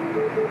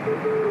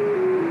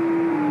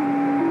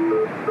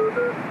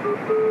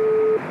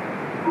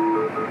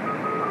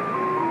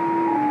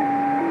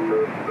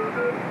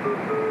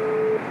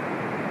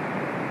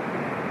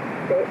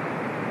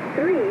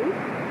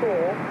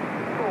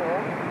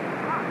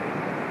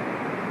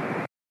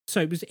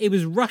 So it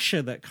was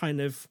Russia that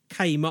kind of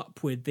came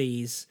up with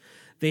this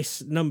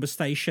number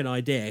station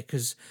idea,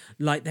 because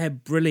like they're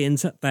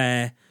brilliant at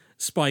their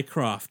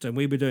spycraft, and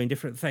we were doing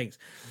different things.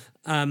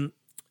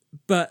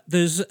 But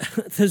there's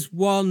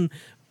one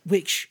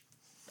which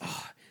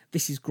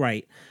this is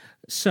great.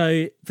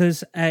 So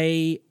there's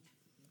a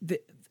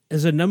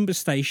number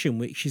station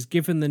which is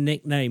given the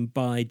nickname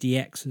by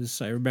DXers.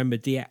 So remember,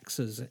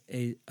 DXers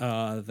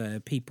are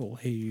the people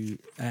who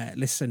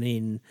listen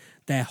in.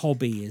 Their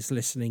hobby is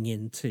listening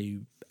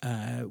into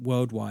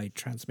worldwide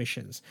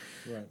transmissions.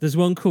 Right. There's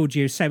one called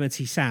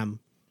Yosemite Sam.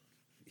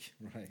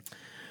 Right.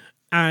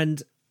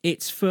 And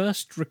its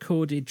first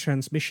recorded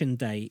transmission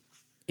date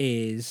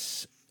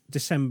is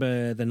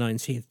December the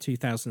 19th,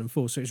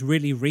 2004. So it's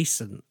really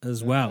recent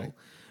as well,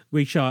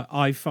 which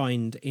I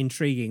find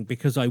intriguing,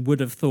 because I would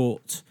have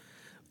thought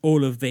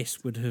all of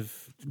this would have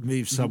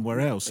moved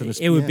somewhere else.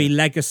 It would be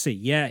legacy.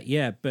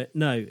 Yeah. But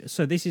no.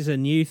 So this is a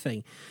new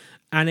thing.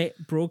 And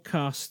it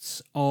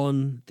broadcasts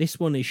on, this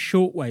one is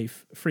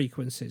shortwave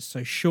frequencies. So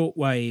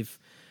shortwave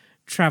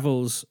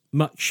travels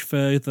much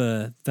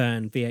further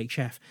than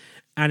VHF.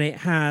 And it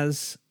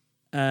has,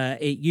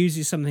 it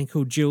uses something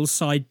called dual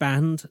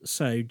sideband.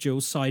 So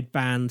dual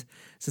sideband,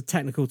 it's a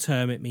technical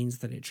term. It means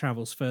that it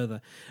travels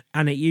further.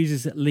 And it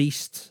uses at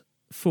least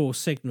 4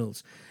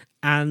 signals.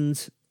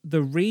 And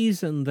the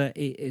reason that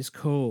it is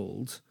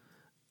called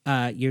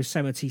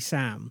Yosemite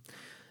Sam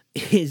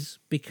is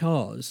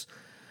because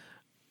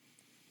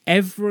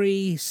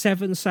every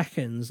 7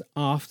 seconds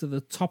after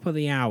the top of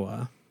the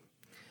hour,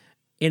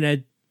 in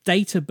a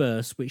data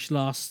burst which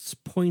lasts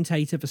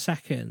 0.8 of a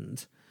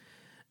second,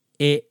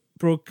 it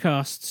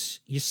broadcasts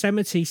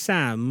Yosemite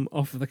Sam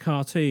off of the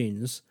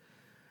cartoons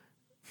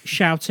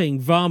shouting,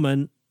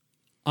 "Varmint,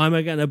 I'm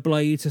going to blow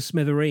you to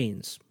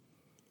smithereens."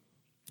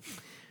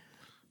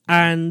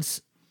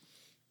 And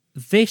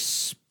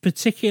this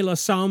particular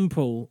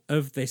sample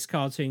of this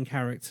cartoon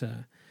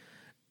character,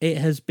 it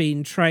has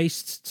been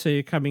traced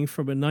to coming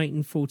from a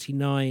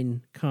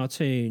 1949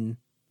 cartoon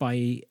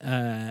by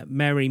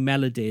Merry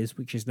Melodies,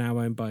 which is now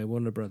owned by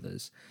Warner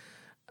Brothers.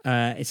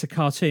 It's a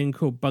cartoon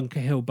called Bunker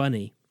Hill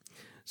Bunny.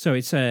 So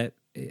it's a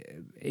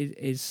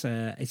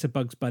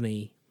Bugs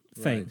Bunny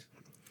thing. Right.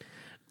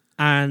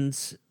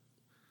 And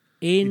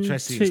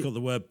interesting, it's got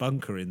the word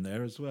bunker in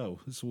there as well.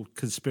 It's all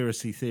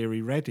conspiracy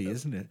theory ready,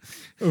 isn't it?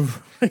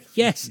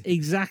 Yes,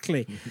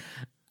 exactly.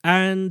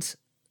 And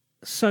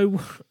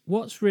so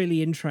what's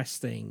really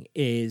interesting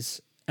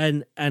is,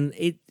 and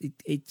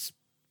it's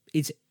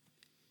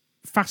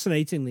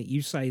fascinating that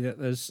you say that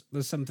there's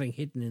something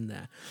hidden in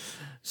there.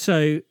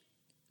 So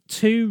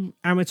 2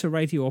 amateur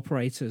radio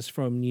operators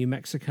from New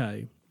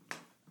Mexico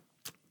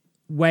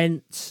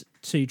went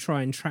to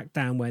try and track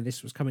down where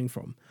this was coming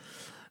from.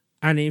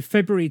 And in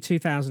February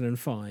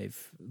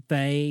 2005,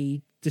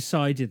 they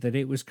decided that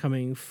it was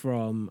coming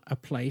from a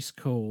place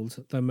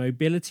called the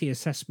Mobility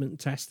Assessment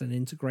Test and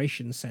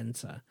Integration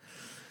Center,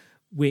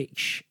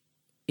 which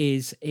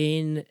is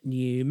in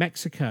New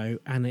Mexico,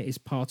 and it is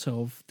part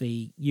of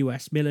the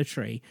US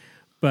military,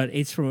 but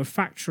it's from a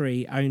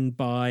factory owned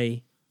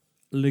by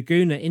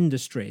Laguna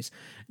Industries.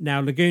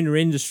 Now, Laguna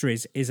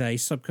Industries is a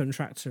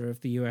subcontractor of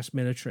the US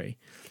military,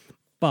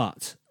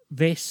 but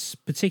this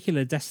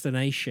particular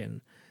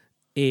destination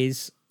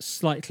is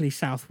slightly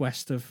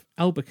southwest of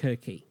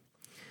Albuquerque,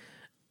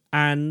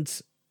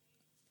 and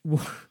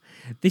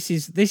this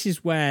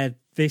is where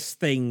this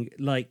thing,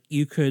 like,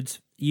 you could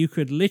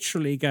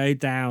literally go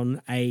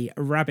down a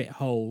rabbit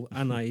hole,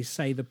 and I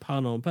say the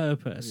pun on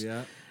purpose,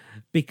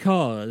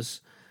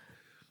 because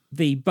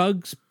the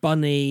Bugs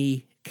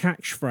Bunny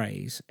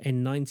catchphrase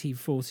in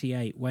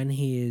 1948, when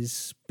he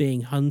is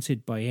being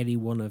hunted by any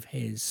one of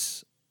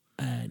his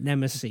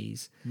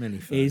nemesis, Many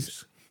foes.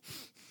 is,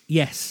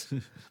 yes,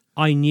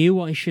 I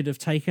knew I should have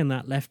taken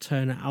that left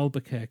turn at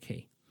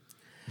Albuquerque.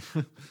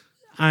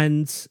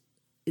 And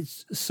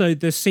so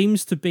there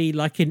seems to be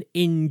like an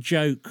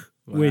in-joke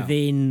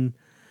within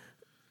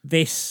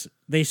this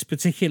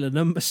particular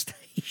number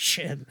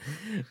station,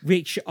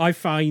 which I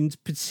find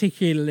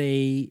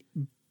particularly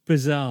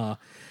bizarre.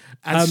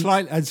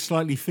 And,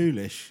 slightly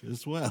foolish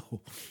as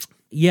well.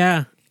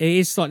 Yeah, it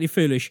is slightly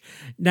foolish.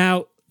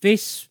 Now,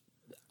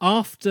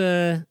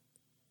 after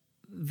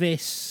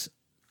these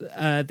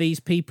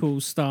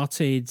people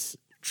started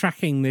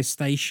tracking this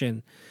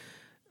station,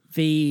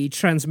 the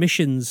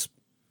transmissions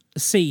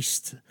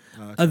ceased.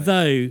 Okay.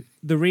 Although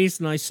the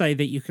reason I say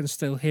that you can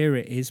still hear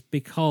it is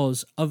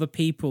because other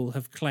people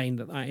have claimed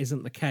that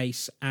isn't the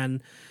case,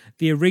 and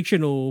the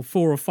original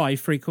 4 or 5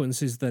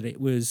 frequencies that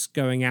it was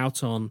going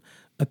out on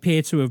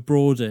appear to have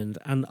broadened,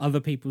 and other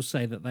people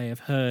say that they have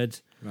heard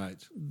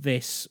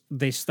this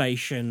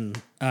station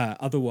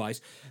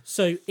otherwise.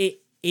 So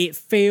it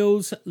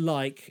feels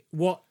like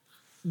what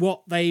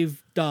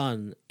they've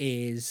done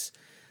is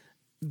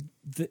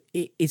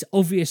it's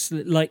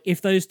obviously, like,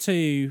 if those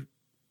two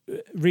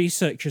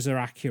researchers are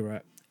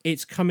accurate,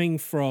 it's coming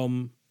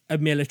from a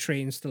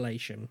military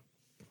installation,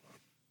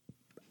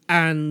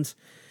 and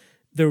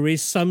there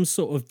is some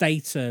sort of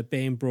data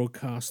being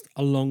broadcast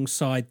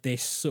alongside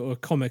this sort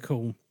of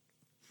comical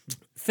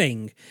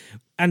thing,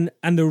 and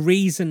the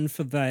reason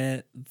for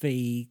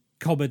the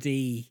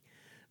comedy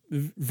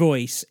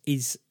voice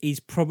is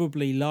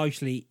probably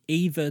largely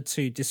either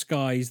to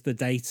disguise the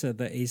data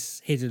that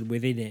is hidden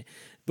within it,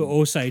 but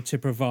also to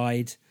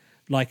provide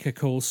like a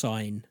call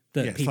sign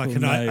that people like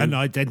know, an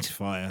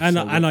identifier, an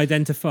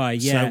identifier.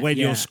 Yeah. So when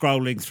you're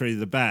scrolling through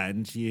the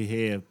band,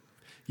 you're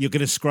going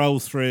to scroll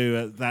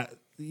through that.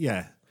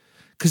 Yeah,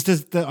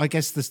 because I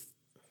guess the.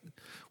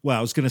 Well,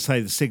 I was going to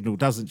say the signal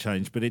doesn't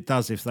change, but it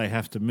does if they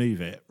have to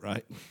move it,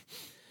 right?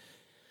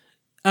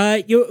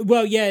 So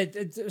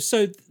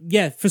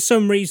for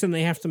some reason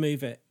they have to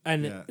move it,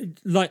 and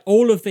like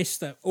all of this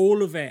stuff,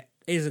 all of it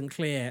isn't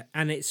clear,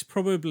 and it's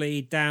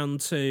probably down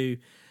to,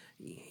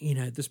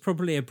 there's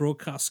probably a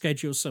broadcast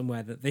schedule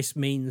somewhere that this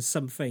means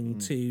something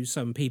to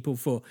some people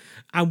for,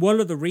 and one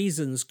of the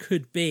reasons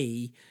could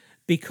be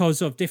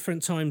because of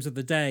different times of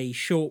the day,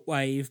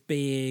 shortwave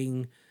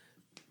being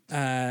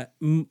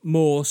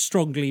more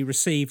strongly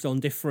received on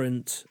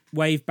different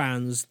wave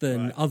bands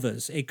than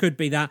others. It could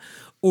be that,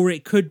 or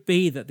it could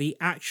be that the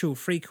actual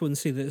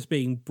frequency that's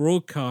being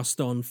broadcast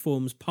on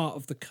forms part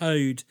of the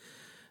code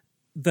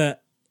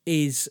that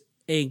is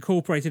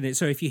incorporated in it.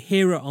 So if you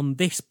hear it on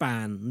this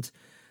band,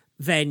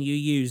 then you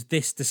use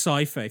this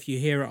decipher. If you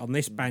hear it on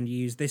this band, you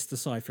use this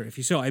decipher. If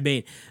you see what I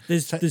mean,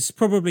 there's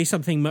probably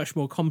something much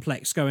more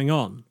complex going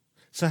on.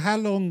 So how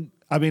long?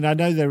 I mean, I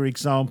know there are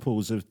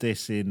examples of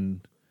this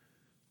in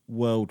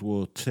World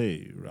War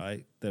II,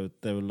 right? There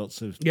were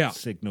lots of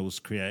signals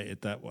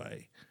created that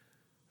way.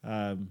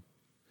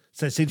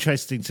 So it's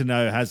interesting to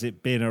know, has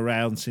it been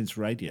around since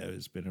radio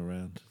has been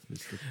around?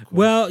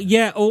 Well,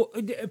 yeah, or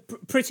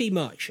pretty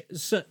much.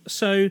 So,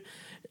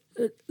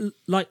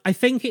 like, I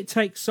think it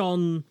takes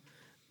on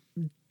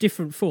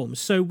different forms.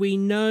 So we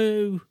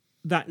know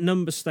that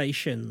number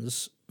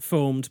stations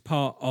formed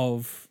part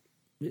of,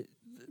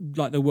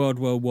 like, the World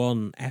War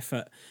I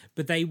effort,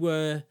 but they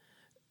were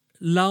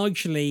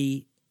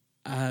largely,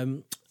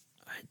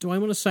 do I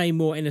want to say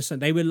more innocent?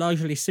 They were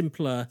largely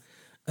simpler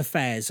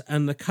affairs,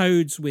 and the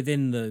codes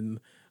within them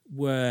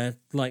were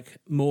like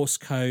Morse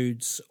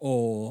codes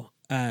or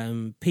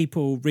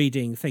people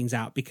reading things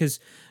out, because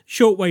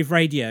shortwave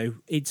radio,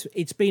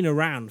 it's been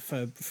around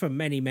for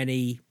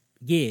many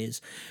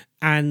years,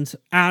 and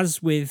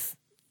as with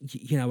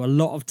a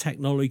lot of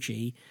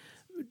technology,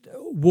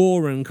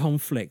 war and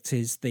conflict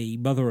is the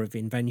mother of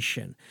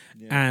invention,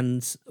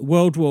 and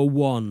World War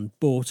I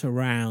brought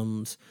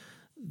around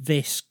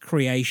this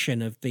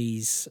creation of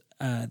these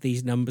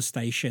number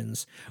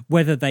stations,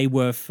 whether they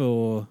were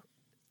for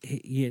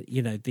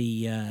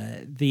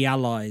the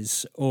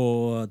Allies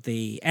or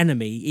the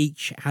enemy.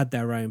 Each had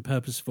their own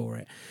purpose for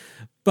it,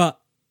 but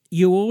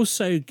you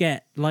also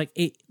get, like,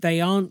 they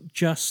aren't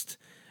just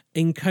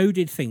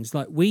encoded things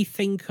like we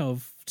think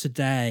of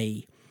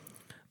today,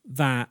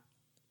 that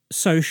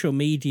social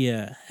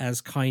media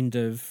has kind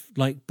of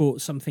like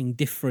brought something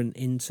different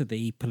into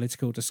the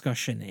political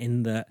discussion,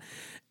 in that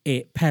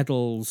it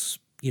peddles,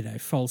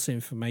 false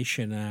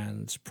information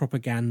and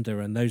propaganda,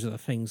 and those are the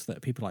things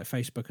that people like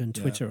Facebook and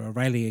Twitter are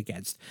railing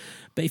against.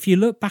 But if you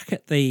look back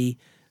at the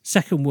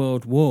Second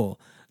World War,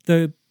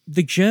 the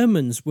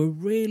Germans were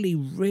really,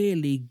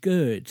 really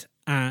good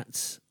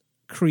at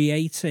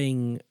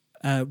creating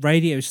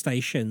radio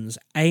stations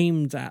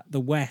aimed at the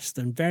West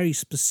and very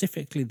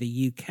specifically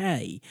the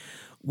UK,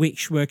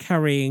 which were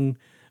carrying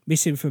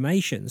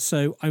misinformation.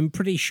 So I'm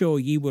pretty sure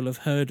you will have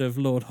heard of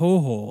Lord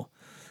Haw.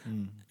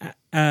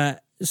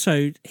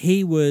 So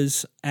he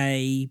was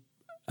a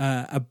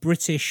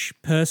British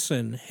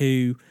person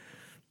who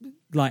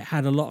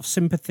had a lot of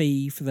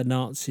sympathy for the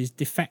Nazis,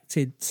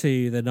 defected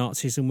to the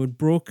Nazis, and would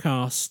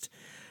broadcast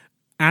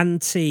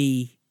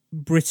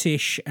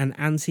anti-British and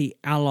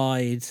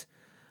anti-Allied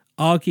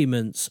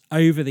arguments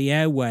over the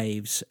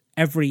airwaves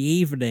every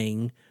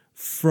evening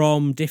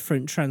from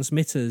different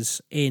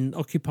transmitters in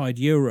occupied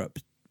Europe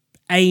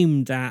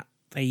aimed at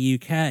the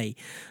UK.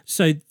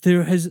 So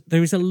there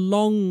is a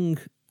long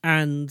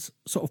and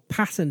sort of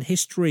pattern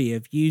history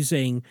of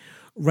using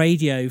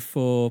radio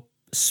for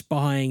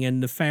spying and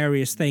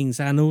nefarious things,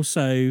 and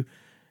also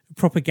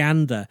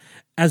propaganda,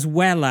 as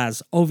well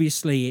as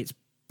obviously its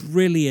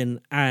brilliant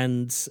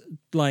and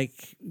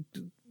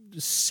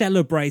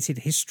celebrated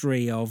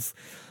history of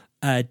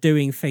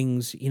doing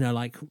things,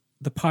 like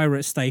the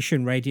pirate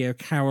station Radio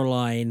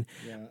Caroline,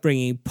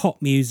 bringing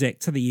pop music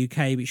to the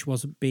UK which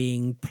wasn't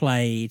being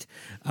played,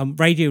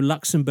 Radio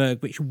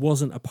Luxembourg, which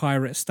wasn't a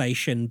pirate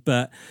station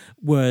but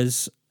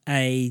was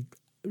I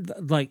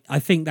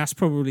think that's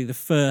probably the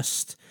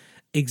first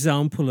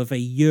example of a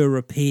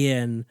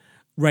European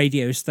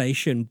radio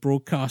station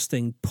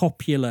broadcasting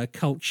popular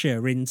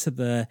culture into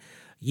the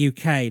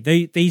UK.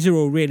 These are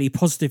all really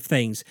positive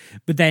things,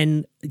 but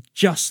then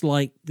just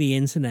like the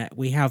internet,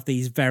 we have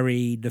these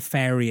very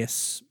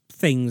nefarious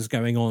things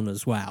going on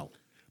as well.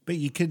 But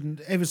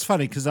it was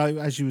funny because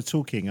as you were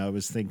talking, I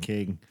was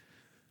thinking,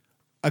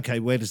 okay,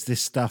 where does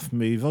this stuff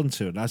move on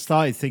to? And I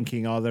started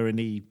thinking, are there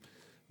any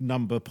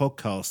number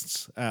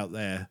podcasts out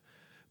there?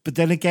 But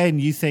then again,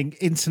 you think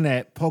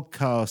internet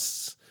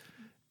podcasts,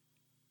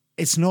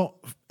 it's not,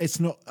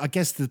 I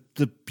guess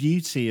the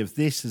beauty of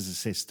this as a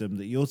system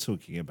that you're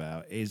talking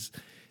about is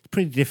it's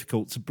pretty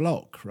difficult to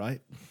block, right?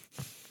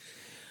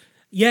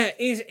 Yeah,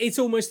 it's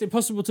almost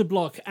impossible to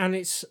block, and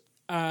it's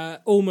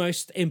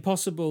almost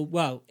impossible.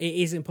 Well, it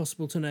is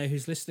impossible to know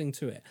who's listening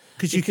to it.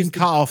 Because you can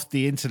cut off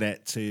the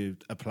internet to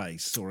a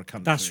place or a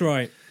country. That's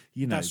right.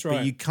 That's right.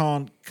 But you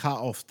can't cut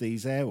off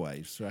these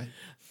airwaves, right?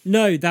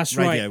 No, that's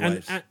Radio right.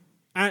 waves.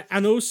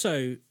 And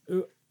also,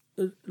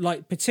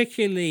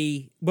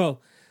 particularly,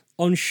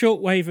 on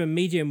shortwave and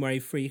medium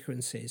wave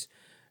frequencies,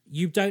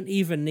 you don't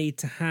even need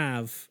to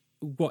have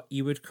what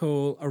you would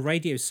call a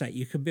radio set.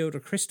 You can build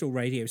a crystal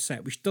radio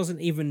set, which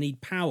doesn't even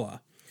need power,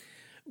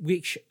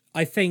 which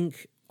I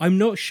think, I'm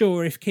not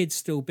sure if kids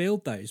still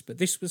build those, but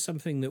this was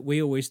something that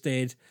we always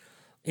did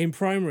in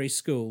primary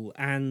school.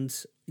 And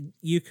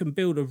you can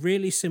build a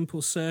really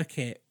simple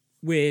circuit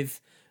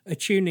with a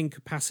tuning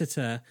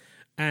capacitor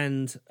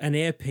and an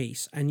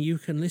earpiece, and you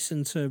can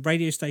listen to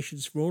radio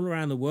stations from all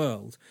around the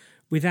world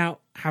without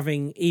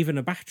having even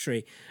a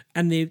battery.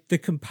 And the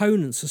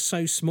components are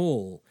so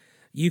small,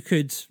 you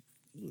could,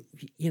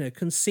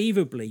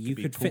 conceivably, you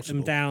could fit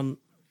them down.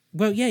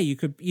 Well, yeah, you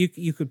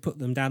could put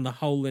them down the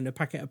hole in a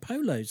packet of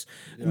Polos.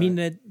 Right. I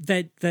mean,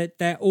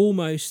 they're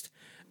almost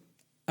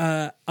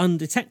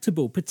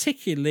undetectable,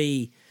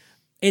 particularly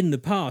in the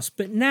past.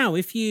 But now,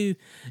 if you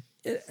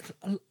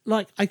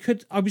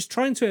I was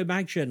trying to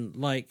imagine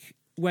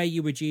where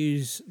you would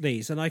use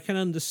these, and I can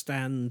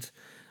understand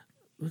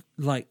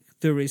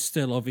there is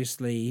still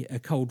obviously a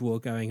Cold War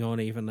going on,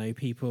 even though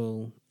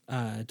people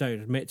don't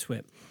admit to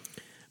it.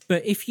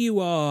 But if you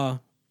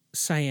are,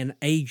 say, an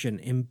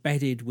agent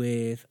embedded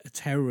with a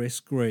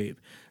terrorist group,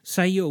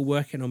 say you're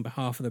working on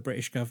behalf of the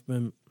British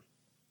government,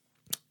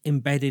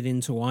 embedded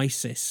into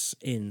ISIS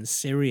in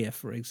Syria,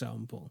 for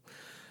example,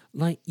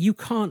 you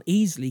can't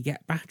easily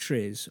get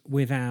batteries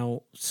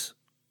without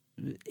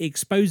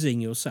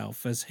exposing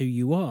yourself as who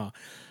you are.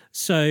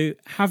 So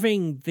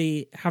having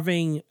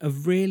a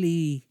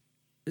really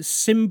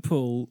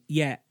simple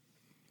yet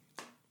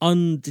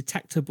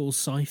undetectable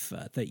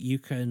cipher that you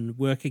can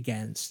work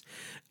against,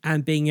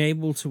 and being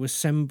able to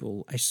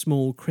assemble a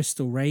small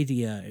crystal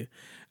radio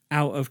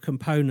out of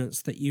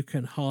components that you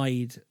can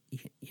hide,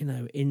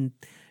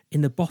 in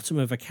the bottom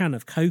of a can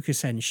of Coke,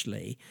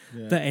 essentially,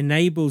 that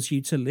enables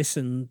you to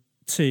listen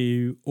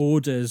to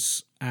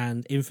orders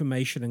and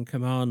information and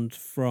command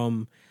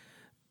from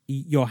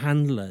your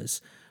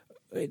handlers.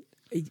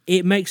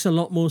 It makes a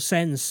lot more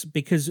sense,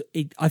 because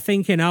I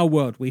think in our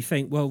world we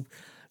think, well,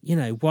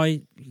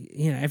 why,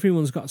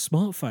 everyone's got a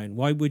smartphone.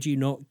 Why would you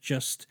not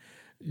just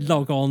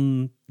log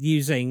on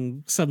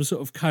using some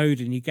sort of code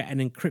and you get an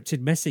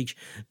encrypted message?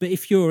 But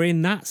if you're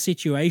in that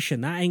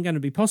situation, that ain't going to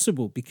be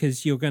possible,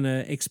 because you're going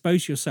to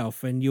expose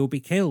yourself and you'll be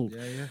killed.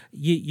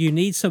 You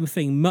need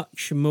something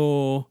much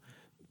more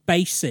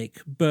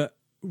basic but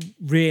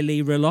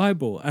really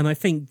reliable, and I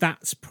think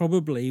that's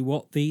probably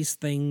what these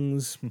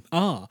things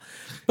are.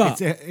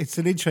 But it's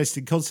an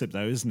interesting concept,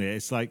 though, isn't it?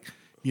 It's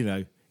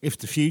if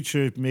the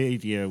future of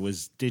media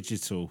was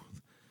digital,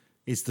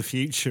 is the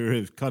future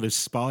of kind of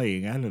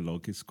spying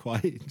analog. Is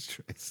quite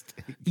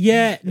interesting.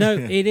 Yeah, no,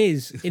 it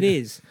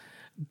is.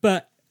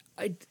 But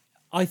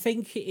I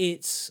think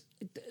it's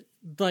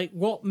like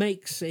what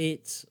makes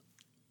it,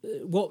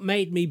 what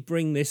made me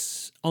bring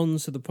this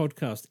onto the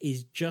podcast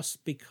is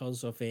just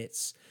because of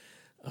its,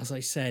 as I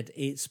said,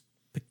 its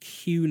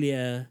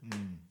peculiar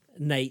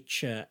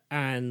nature.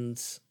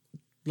 And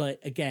like,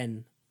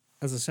 again,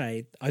 as I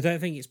say, I don't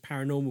think it's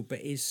paranormal, but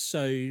it's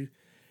so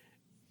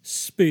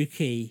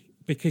spooky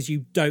because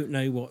you don't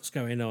know what's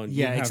going on.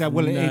 Yeah,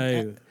 exactly.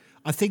 Well,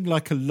 I think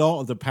like a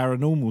lot of the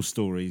paranormal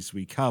stories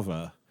we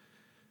cover,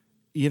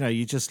 you know,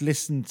 you just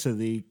listen to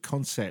the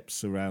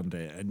concepts around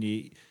it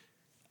and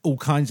all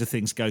kinds of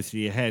things go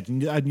through your head.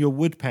 And your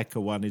woodpecker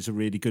one is a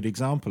really good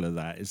example of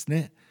that, isn't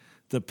it?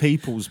 That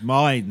people's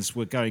minds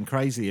were going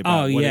crazy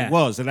about what it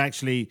was. And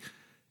actually,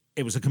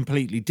 it was a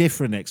completely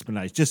different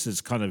explanation, just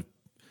as kind of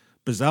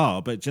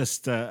bizarre, but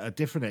just a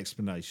different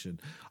explanation.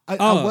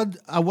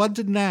 I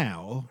wonder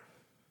now,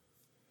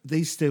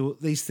 these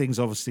things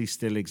obviously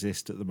still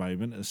exist at the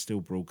moment, are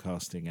still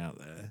broadcasting out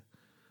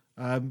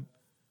there.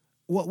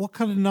 What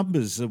kind of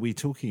numbers are we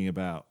talking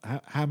about?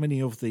 How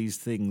many of these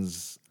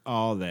things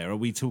are there? Are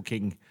we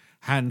talking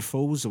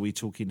handfuls? Are we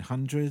talking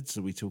hundreds?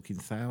 Are we talking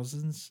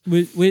thousands?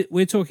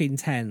 We're talking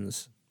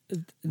tens,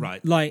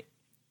 right? Like,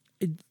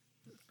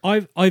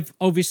 I've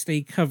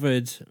obviously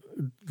covered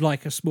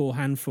like a small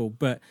handful,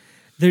 but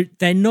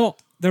they're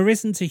not. There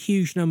isn't a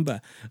huge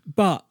number,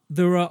 but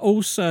there are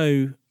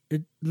also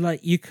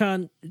like you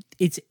can't.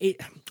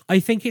 I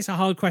think it's a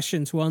hard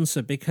question to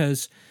answer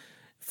because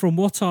from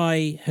what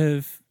I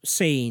have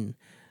seen,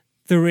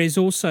 there is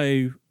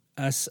also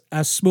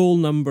a small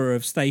number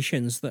of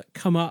stations that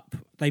come up,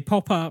 they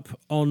pop up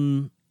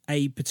on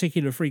a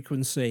particular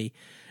frequency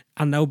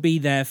and they'll be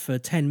there for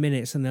 10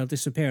 minutes and they'll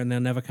disappear and they'll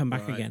never come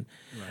back again.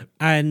 Right.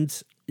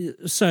 And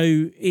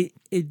so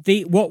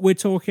what we're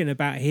talking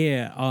about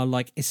here are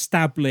like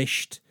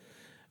established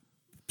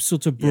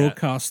sort of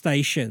broadcast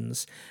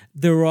stations.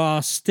 There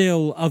are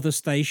still other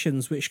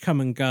stations which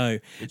come and go,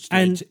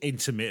 and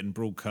intermittent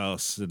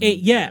broadcasts. And,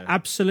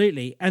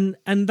 absolutely, and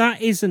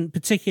that isn't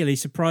particularly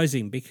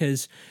surprising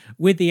because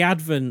with the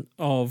advent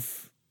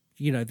of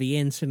the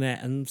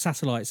internet and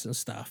satellites and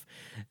stuff,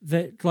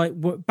 that like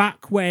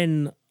back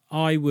when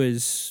I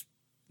was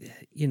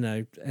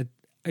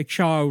a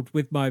child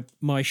with my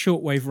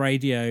shortwave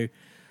radio.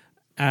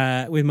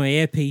 With my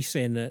earpiece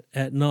in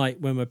at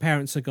night when my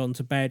parents had gone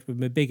to bed, with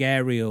my big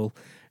aerial,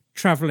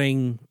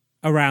 travelling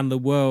around the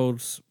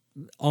world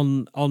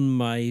on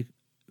my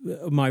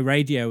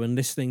radio and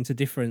listening to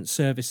different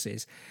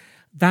services.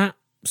 That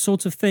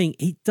sort of thing,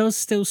 it does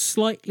still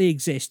slightly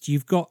exist.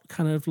 You've got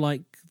kind of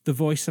like the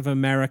Voice of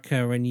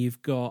America, and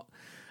you've got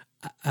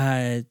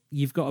a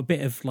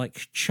bit of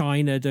like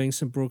China doing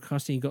some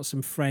broadcasting. You've got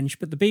some French,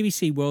 but the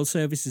BBC World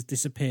Service has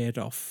disappeared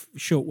off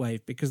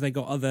shortwave because they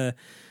got other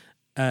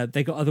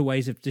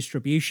ways of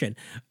distribution.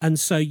 And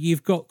so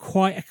you've got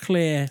quite a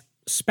clear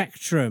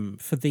spectrum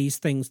for these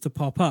things to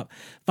pop up.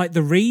 Like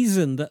the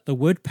reason that the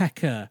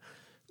woodpecker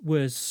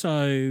was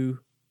so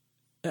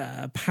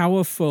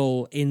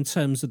powerful in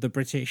terms of the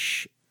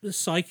British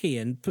psyche,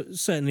 and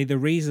certainly the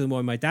reason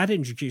why my dad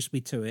introduced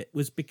me to it,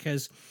 was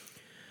because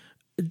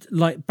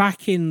like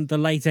back in the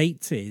late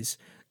 80s,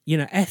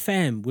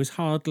 FM was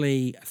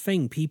hardly a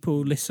thing.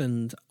 People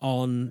listened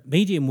on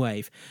medium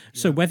wave.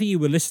 So whether you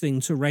were listening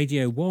to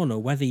Radio 1 or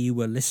whether you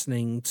were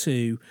listening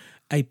to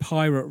a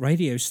pirate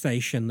radio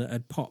station that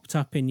had popped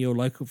up in your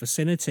local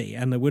vicinity,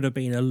 and there would have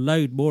been a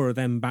load more of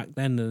them back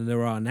then than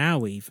there are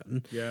now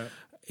even,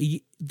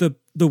 the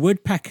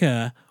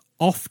woodpecker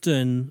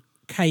often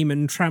came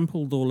and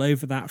trampled all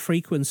over that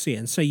frequency,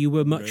 and so you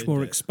were much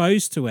more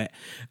exposed to it.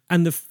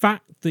 And the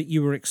fact that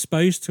you were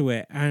exposed to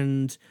it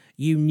and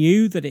you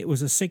knew that it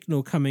was a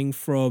signal coming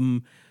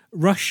from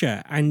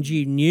Russia, and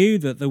you knew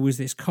that there was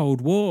this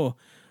Cold War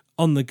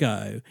on the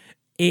go,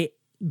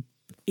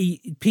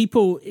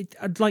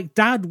 like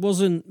Dad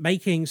wasn't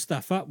making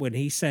stuff up when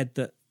he said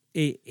that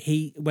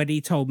when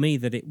he told me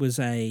that it was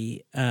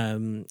a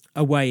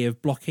way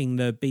of blocking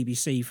the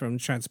BBC from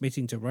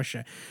transmitting to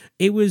Russia.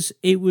 It was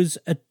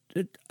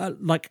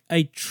like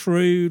a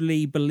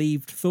truly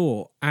believed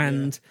thought,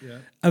 and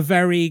a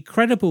very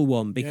credible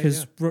one,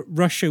 because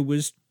Russia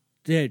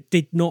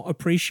did not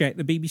appreciate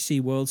the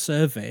BBC World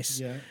Service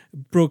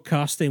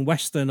broadcasting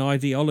Western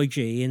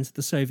ideology into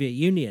the Soviet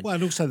Union. Well,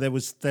 and also there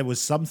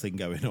was something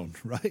going on,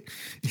 right?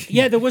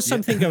 Yeah, there was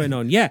something going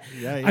on. Yeah.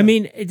 I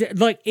mean,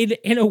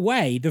 in a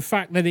way, the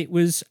fact that it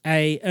was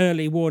a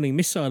early warning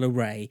missile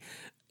array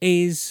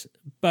is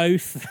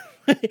both.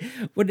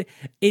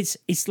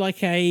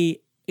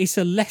 It's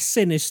a less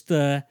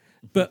sinister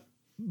but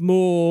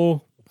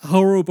more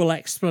horrible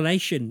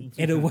explanation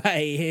in a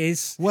way.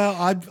 Is well,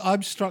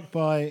 I'm struck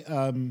by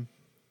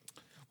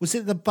was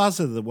it the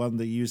buzzer, the one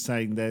that you were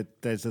saying that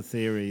there's a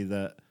theory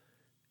that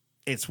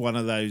it's one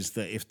of those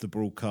that if the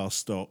broadcast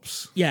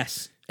stops,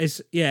 yes,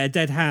 it's a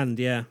dead hand.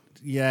 Yeah.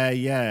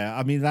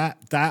 I mean that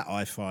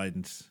I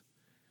find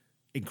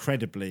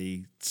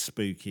incredibly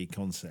spooky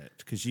concept,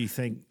 because you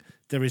think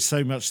there is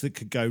so much that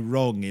could go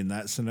wrong in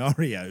that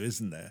scenario,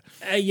 isn't there?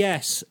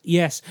 Yes.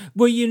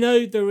 Well,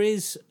 there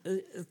is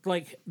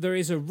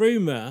a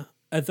rumor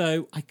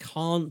although I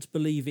can't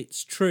believe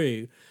it's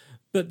true,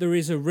 but there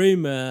is a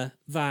rumour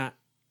that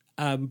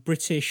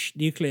British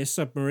nuclear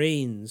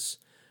submarines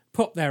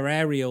put their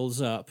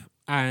aerials up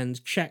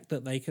and check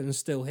that they can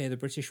still hear the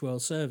British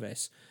World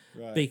Service.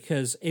 Right.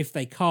 Because if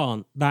they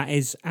can't, that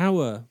is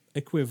our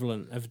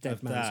equivalent of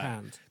Dead Man's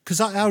Hand.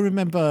 Because I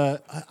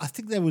remember, I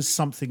think there was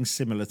something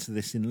similar to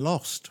this in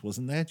Lost,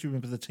 wasn't there? Do you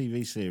remember the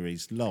TV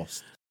series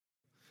Lost?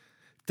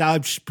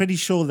 I'm pretty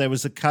sure there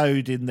was a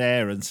code in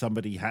there and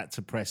somebody had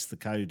to press the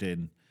code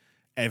in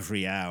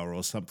every hour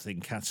or something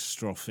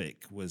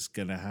catastrophic was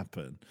going to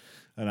happen.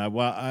 And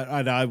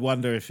I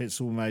wonder if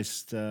it's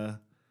almost...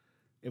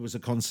 it was a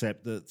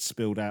concept that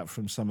spilled out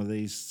from some of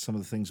the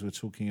things we're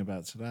talking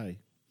about today.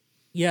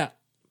 Yeah.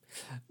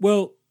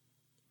 Well,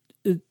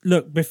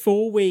 look,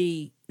 before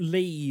we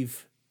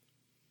leave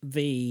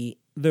the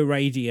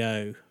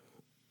radio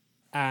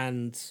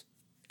and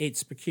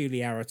its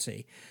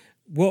peculiarity,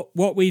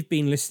 what we've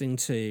been listening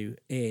to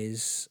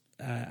is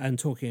and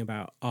talking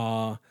about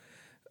are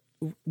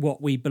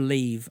what we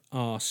believe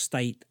are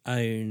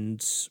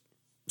state-owned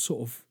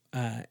sort of,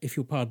 if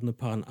you'll pardon the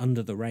pun,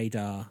 under the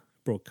radar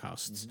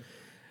broadcasts. Mm-hmm.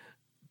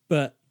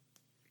 But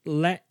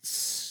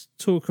let's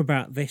talk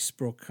about this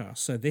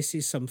broadcast. So this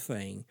is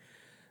something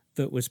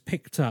that was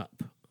picked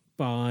up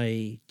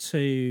by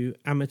two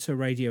amateur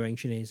radio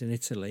engineers in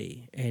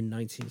Italy in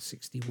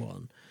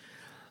 1961.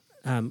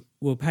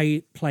 We'll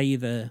play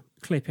the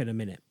clip in a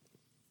minute.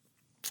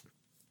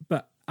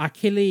 But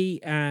Achille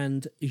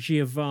and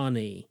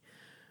Giovanni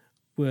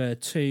were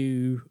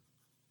two,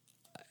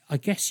 I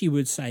guess you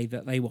would say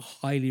that they were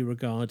highly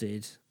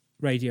regarded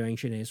radio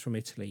engineers from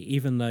Italy,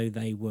 even though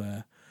they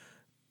were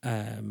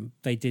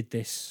they did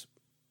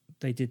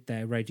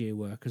their radio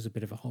work as a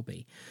bit of a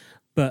hobby.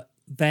 But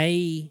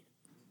they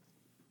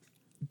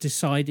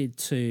decided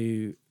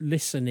to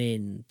listen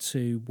in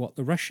to what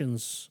the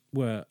Russians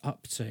were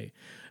up to,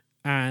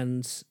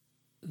 and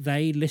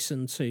they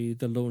listened to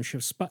the launch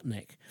of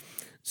Sputnik.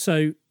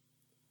 So,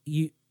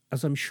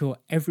 as I'm sure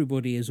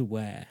everybody is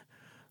aware,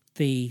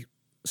 the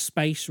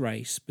space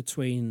race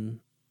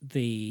between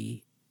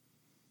the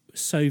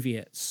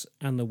Soviets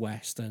and the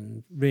West,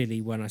 and really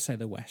when I say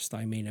the West,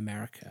 I mean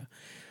America,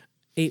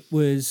 it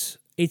was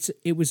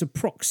a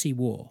proxy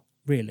war,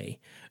 really.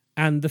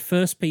 And the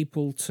first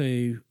people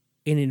to,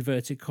 in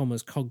inverted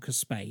commas, conquer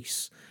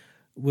space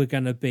were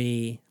going to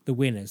be the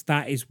winners.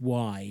 That is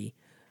why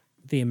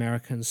the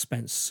Americans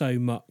spent so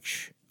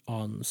much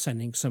on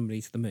sending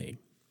somebody to the moon.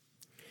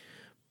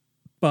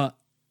 But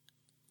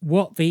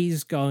what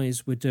these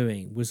guys were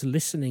doing was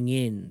listening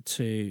in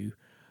to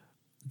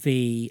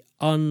the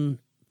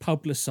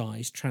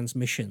unpublicized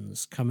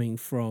transmissions coming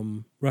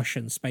from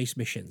Russian space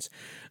missions.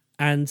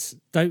 And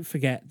don't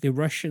forget, the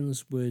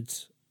Russians would,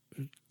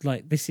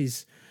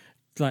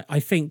 I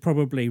think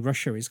probably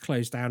Russia is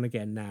closed down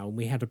again now, and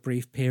we had a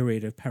brief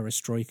period of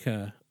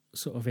perestroika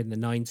sort of in the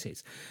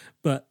 90s.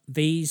 But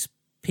these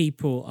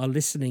people are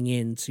listening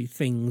in to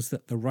things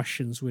that the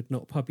Russians would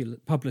not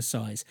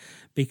publicize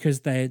because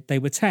they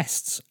were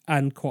tests,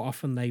 and quite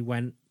often they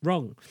went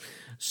wrong.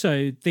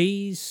 So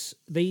these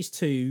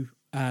two,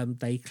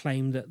 they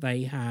claimed that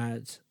they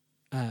had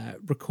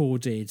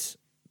recorded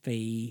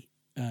the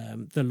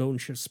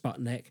launch of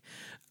Sputnik,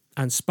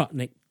 and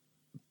Sputnik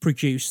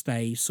produced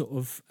a sort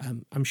of,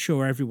 I'm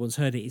sure everyone's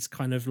heard it, it's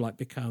kind of like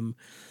become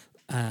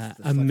a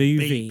like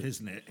movie, a beep,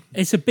 isn't it?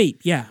 It's a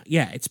beep, yeah.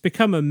 It's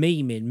become a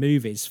meme in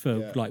movies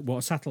for like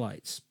what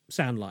satellites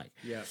sound like.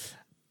 Yeah.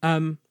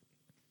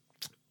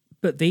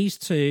 But these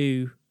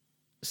two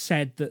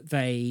said that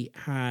they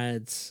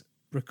had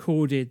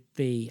recorded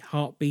the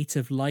heartbeat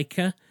of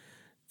Laika,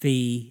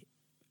 the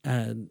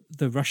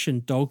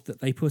Russian dog that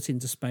they put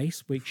into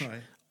space, which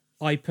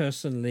I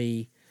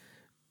personally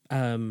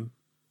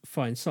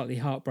find slightly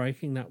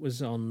heartbreaking. That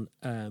was on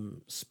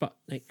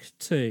Sputnik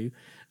 2.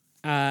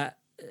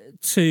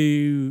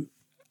 To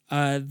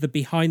the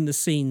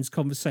behind-the-scenes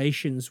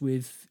conversations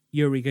with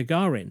Yuri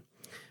Gagarin,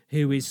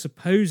 who is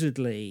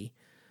supposedly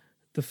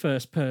the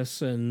first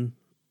person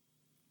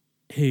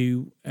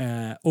who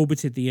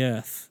orbited the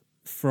Earth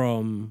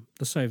from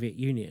the Soviet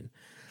Union.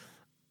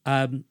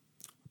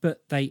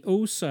 But they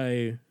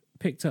also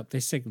picked up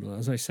this signal,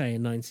 as I say,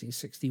 in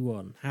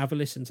 1961. Have a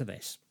listen to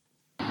this.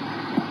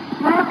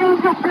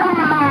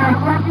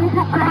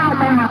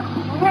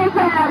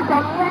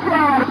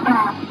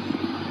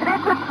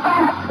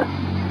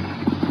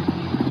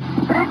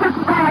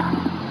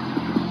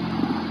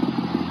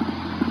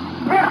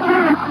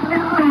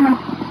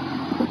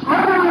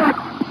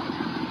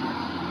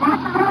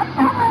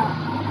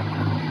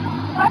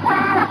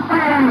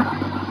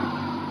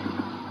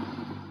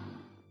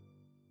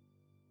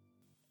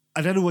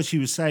 I don't know what she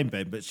was saying,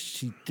 Ben, but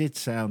she did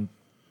sound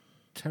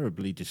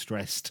terribly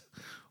distressed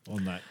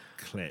on that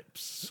clip.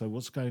 So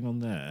what's going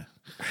on there?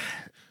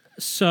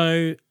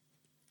 So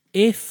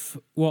if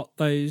what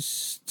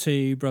those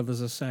two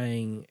brothers are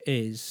saying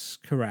is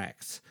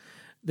correct,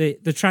 the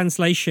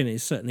translation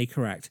is certainly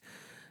correct.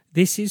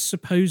 This is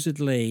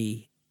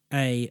supposedly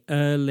a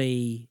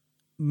early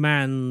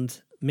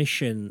manned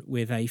mission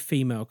with a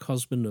female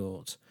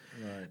cosmonaut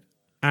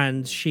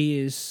and she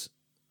is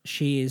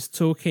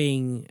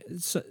talking.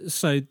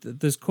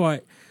 There's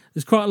quite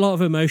a lot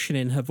of emotion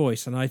in her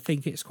voice, and I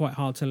think it's quite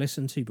hard to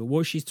listen to. But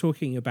what she's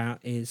talking about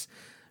is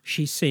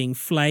she's seeing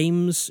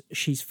flames.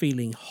 She's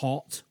feeling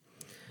hot.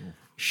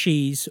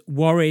 She's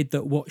worried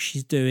that what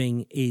she's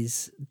doing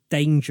is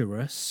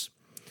dangerous.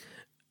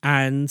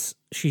 And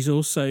she's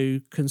also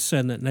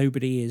concerned that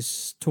nobody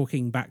is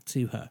talking back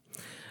to her.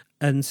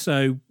 And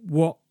so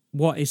what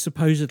is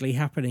supposedly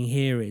happening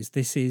here is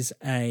this is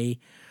an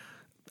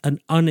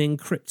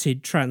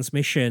unencrypted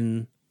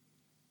transmission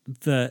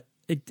that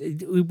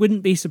it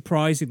wouldn't be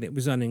surprising that it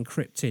was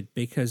unencrypted,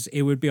 because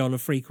it would be on a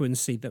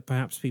frequency that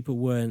perhaps people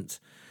weren't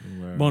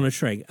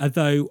monitoring.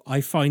 Although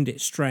I find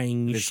it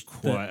strange. It's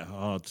quite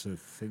hard to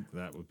think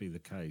that would be the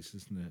case,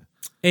 isn't it?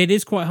 It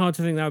is quite hard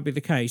to think that would be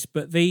the case.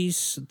 But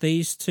these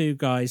two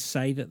guys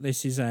say that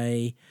this is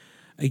a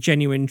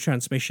genuine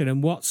transmission.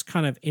 And what's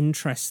kind of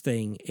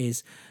interesting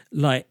is,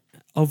 like,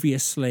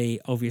 obviously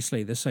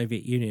the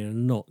Soviet Union are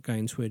not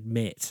going to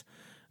admit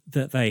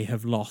that they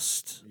have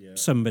lost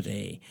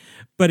somebody,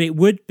 but it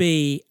would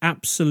be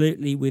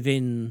absolutely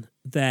within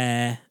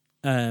their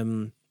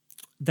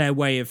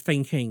way of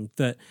thinking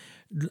that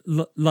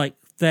like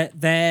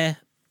their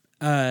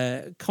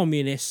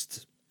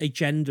communist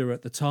agenda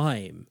at the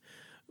time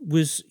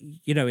was,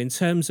 you know, in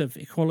terms of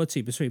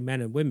equality between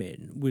men and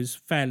women, was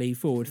fairly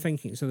forward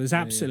thinking. So there's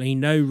absolutely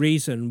no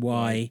reason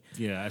why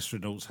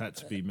astronauts had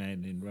to be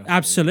men in Russia.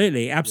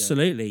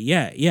 Absolutely.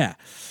 Yeah.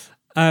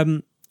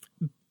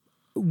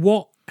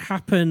 What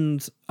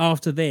happened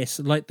after this?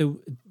 Like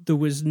there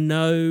was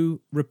no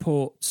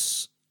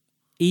reports,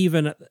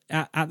 even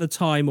at the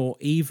time, or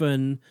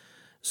even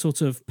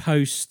sort of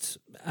post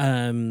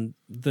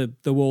the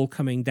wall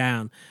coming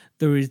down.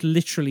 There is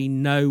literally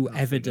no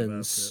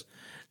evidence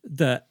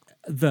that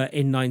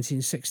in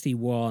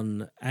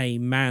 1961 a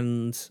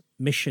manned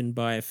mission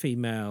by a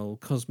female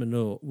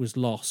cosmonaut was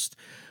lost.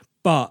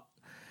 But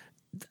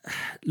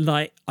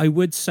like, I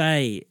would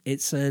say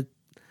it's a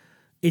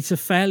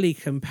fairly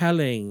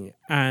compelling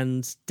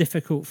and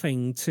difficult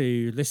thing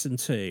to listen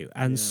to.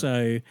 And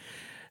so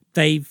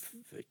they've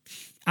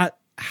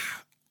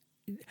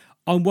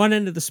on one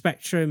end of the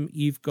spectrum,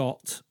 you've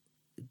got,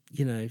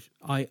 you know,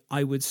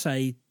 I would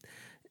say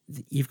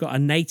you've got a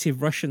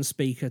native Russian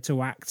speaker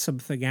to act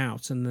something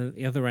out, and at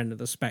the other end of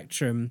the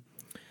spectrum,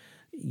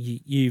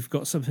 you've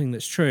got something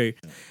that's true.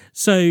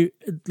 So,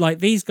 like,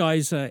 these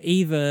guys are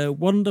either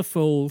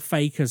wonderful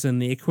fakers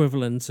and the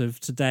equivalent of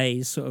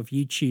today's sort of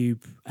YouTube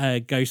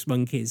ghost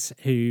monkeys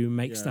who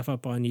make stuff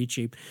up on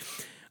YouTube,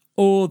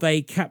 or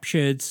they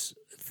captured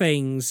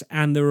things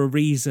and there are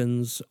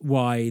reasons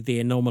why the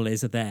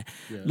anomalies are there.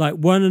 Like,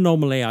 one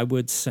anomaly I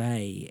would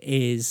say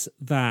is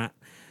that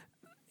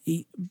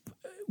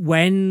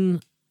when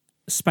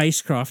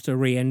spacecraft are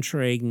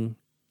re-entering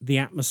the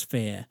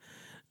atmosphere,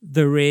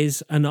 there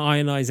is an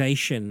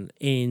ionization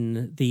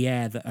in the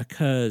air that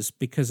occurs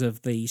because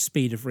of the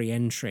speed of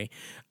re-entry.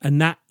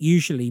 And that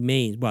usually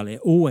means, well, it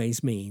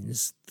always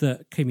means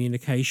that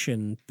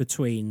communication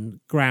between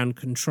ground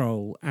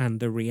control and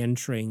the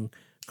re-entering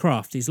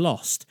craft is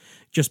lost,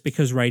 just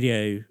because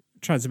radio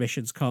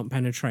transmissions can't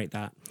penetrate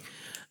that.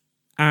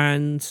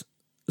 And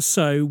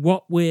so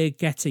what we're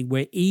getting,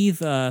 we're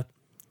either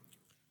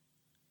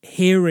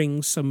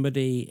hearing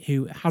somebody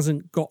who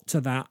hasn't got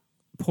to that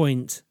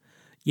point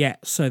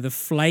yet. So the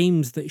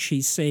flames that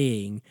she's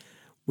seeing,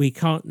 we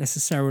can't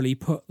necessarily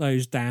put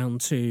those down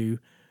to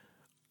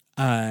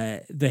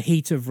the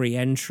heat of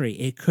re-entry.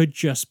 It could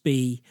just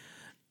be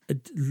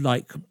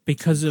like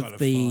because of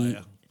the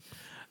fire.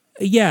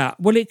 Yeah,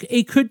 well,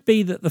 it could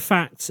be that the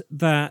fact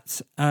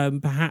that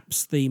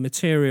perhaps the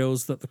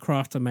materials that the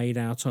craft are made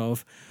out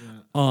of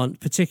aren't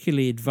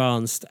particularly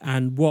advanced,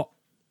 and what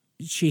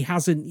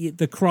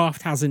the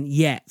craft hasn't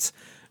yet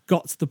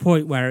got to the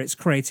point where it's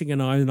creating an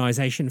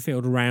ionization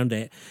field around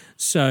it.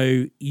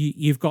 So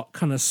you've got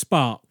kind of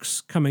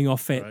sparks coming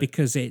off it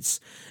because it's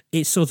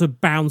sort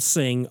of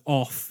bouncing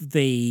off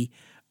the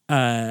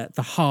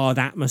hard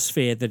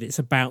atmosphere that it's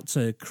about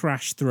to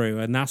crash through,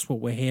 and that's what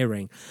we're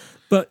hearing.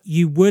 But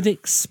you would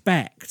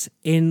expect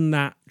in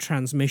that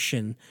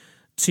transmission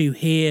to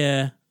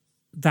hear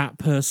that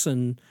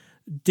person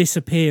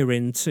disappear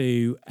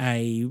into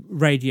a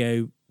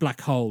radio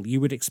black hole. You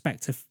would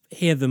expect to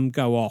hear them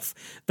go off.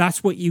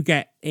 That's what you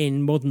get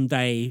in modern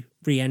day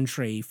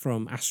re-entry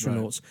from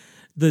astronauts.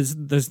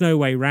 There's no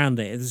way around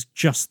it. It's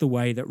just the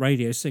way that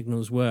radio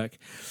signals work.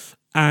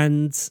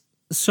 And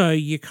so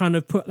you kind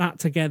of put that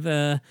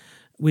together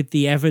with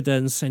the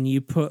evidence, and you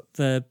put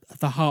the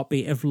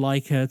heartbeat of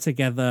Laika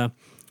together,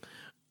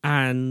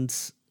 and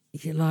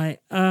you're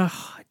like, I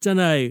don't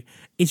know.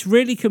 It's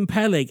really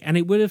compelling, and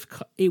it would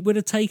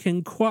have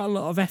taken quite a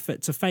lot of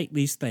effort to fake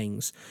these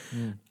things.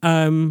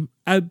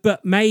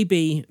 But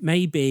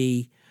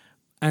maybe,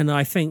 and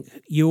I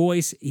think you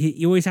always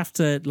have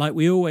to, like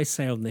we always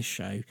say on this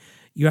show,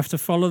 you have to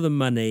follow the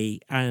money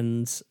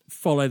and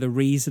follow the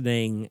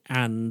reasoning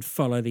and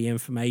follow the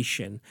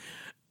information.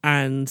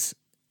 And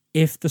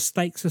if the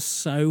stakes are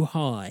so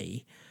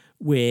high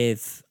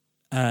with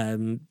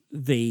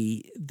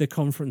the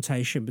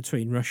confrontation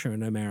between Russia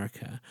and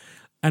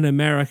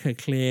America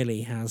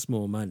clearly has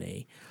more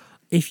money.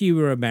 If you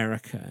were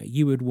America,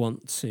 you would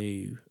want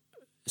to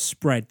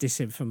spread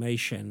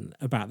disinformation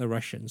about the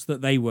Russians,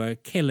 that they were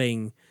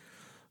killing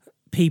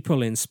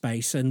people in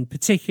space, and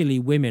particularly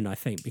women, I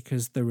think,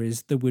 because there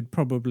would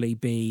probably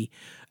be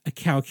a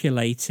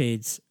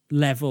calculated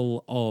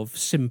level of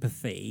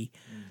sympathy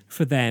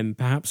for them,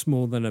 perhaps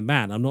more than a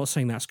man. I'm not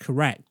saying that's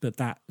correct, but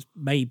that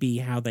may be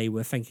how they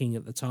were thinking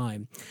at the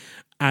time.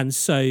 And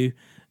so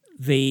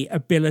the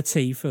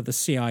ability for the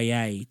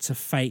CIA to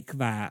fake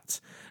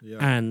that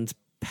and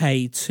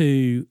pay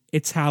two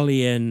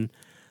Italian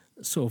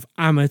sort of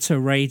amateur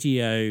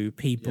radio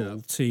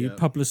people to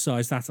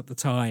publicize that at the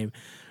time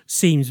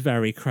seems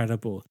very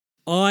credible.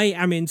 I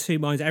am in two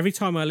minds. Every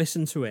time I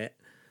listen to it,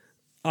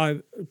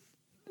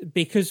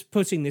 because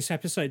putting this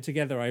episode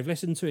together, I've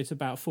listened to it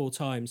about 4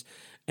 times,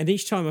 and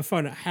each time I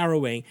find it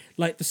harrowing.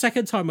 Like the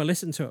second time I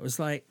listened to it, was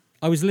like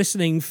I was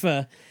listening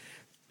for,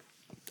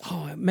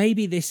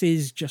 maybe this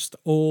is just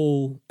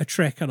all a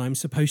trick and I'm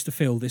supposed to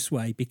feel this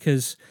way,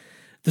 because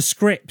the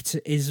script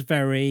is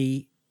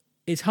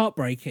it's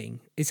heartbreaking.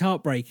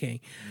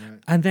 Right.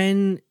 And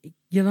then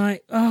you're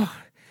like,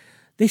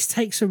 this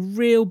takes a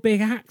real big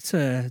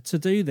actor to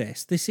do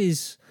this. This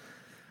is,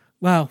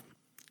 well,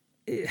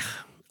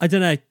 I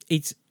don't know.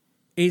 It's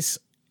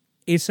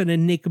an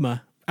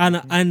enigma,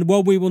 and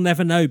well, we will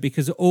never know,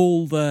 because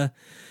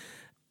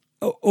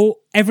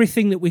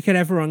everything that we could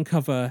ever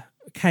uncover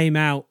came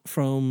out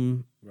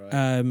from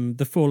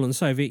the fallen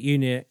Soviet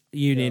Union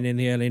in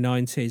the early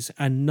 90s,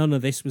 and none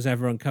of this was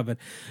ever uncovered.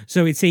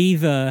 So it's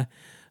either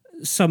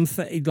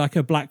something like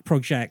a black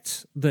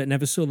project that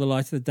never saw the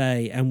light of the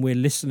day, and we're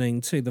listening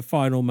to the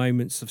final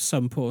moments of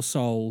some poor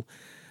soul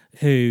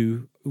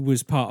who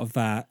was part of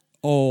that,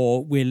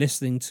 or we're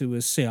listening to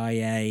a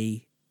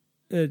CIA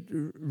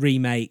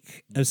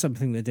remake of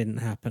something that didn't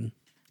happen.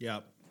 Yeah.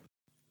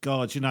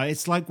 God,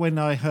 it's like when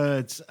I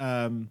heard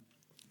I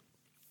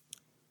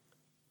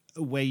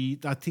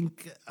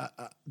think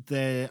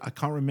I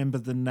can't remember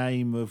the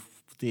name of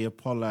the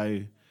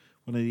Apollo,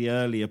 one of the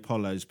early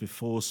Apollos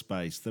before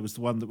space. There was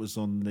the one that was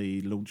on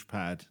the launch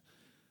pad,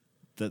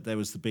 that there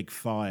was the big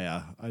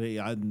fire.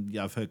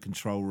 I've heard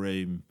control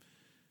room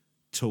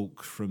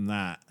talk from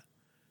that,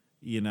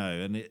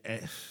 and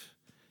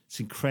it's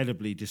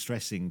incredibly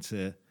distressing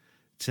to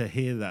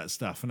hear that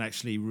stuff and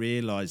actually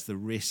realize the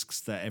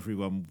risks that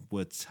everyone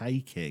were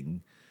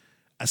taking,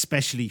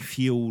 especially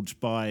fueled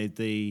by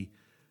the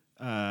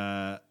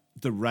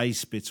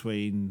race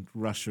between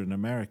Russia and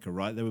America,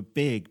 right? There were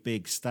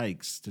big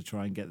stakes to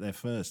try and get there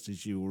first,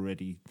 as you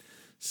already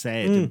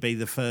said, and be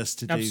the first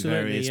to do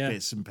various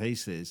bits and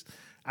pieces.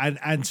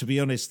 And to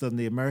be honest, on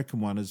the American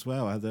one as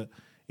well,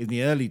 in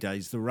the early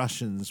days, the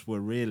Russians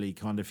were really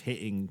kind of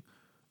hitting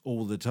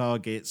all the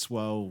targets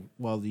while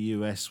the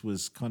US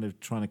was kind of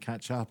trying to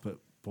catch up at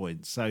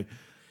points. So,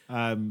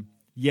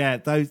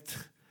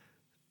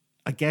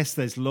 I guess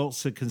there's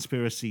lots of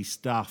conspiracy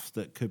stuff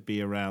that could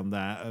be around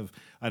that.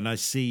 And I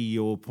see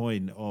your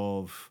point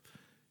of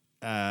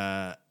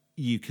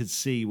you could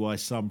see why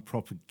some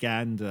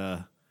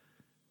propaganda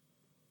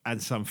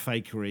and some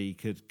fakery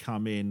could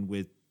come in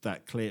with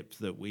that clip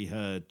that we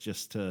heard,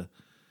 just to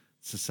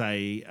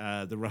say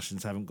the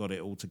Russians haven't got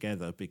it all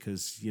together,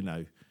 because,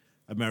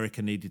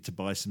 America needed to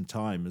buy some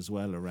time as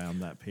well around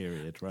that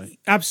period, right?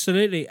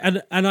 Absolutely.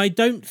 And I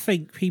don't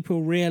think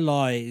people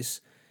realize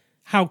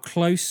how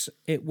close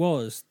it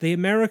was. The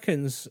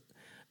Americans,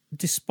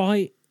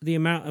 despite the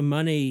amount of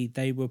money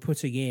they were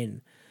putting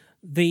in,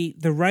 the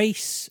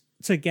race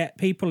to get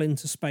people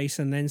into space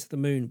and then to the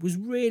moon was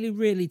really,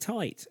 really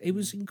tight. It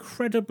was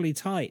incredibly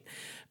tight.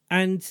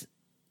 And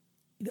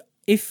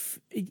if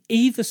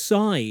either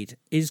side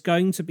is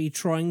going to be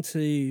trying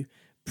to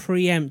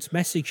preempt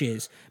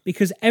messages,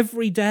 because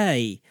every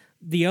day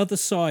the other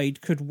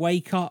side could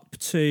wake up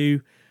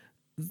to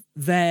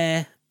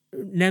their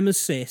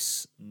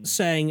nemesis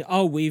saying,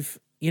 we've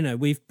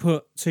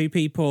put 2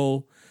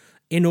 people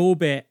in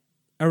orbit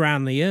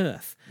around the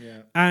Earth.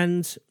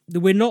 And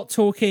we're not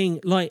talking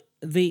like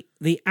the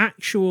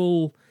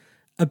actual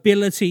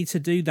ability to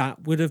do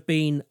that would have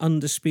been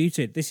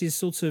undisputed. This is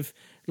sort of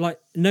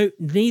like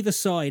neither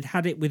side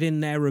had it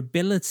within their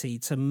ability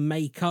to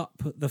make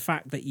up the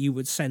fact that you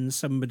would send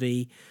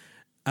somebody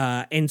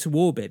into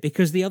orbit,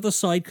 because the other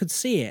side could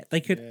see it. They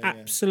could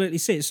absolutely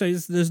see it. So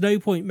there's no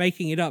point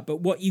making it up.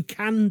 But what you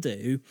can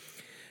do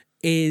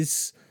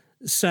is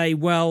say,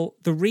 well,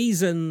 the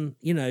reason,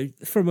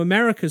 from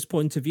America's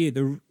point of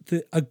view,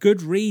 a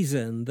good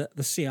reason that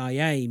the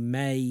CIA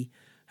may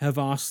have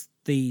asked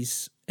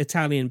these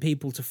Italian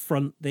people to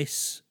front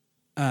this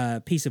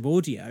piece of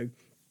audio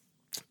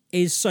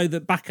is so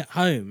that back at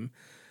home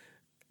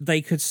they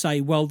could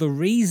say, well, the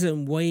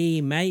reason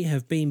we may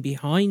have been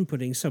behind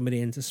putting somebody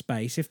into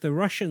space, if the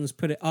Russians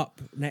put it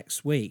up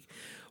next week,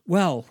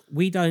 well,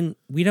 we don't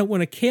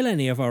want to kill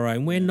any of our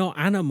own. We're not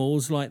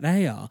animals like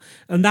they are.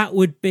 And that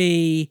would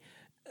be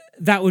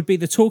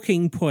the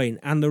talking point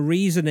and the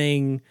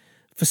reasoning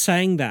for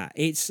saying that.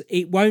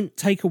 It won't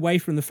take away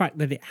from the fact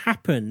that it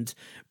happened,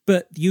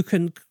 but you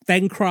can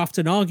then craft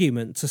an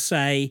argument to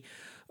say,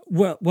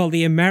 well,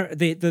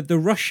 the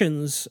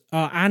Russians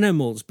are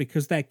animals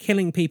because they're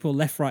killing people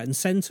left, right, and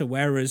center,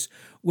 whereas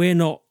we're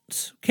not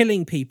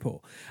killing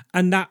people,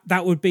 and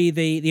that would be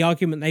the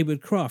argument they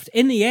would craft.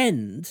 In the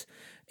end,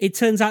 it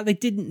turns out they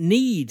didn't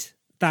need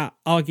that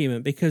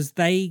argument because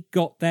they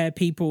got their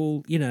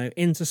people,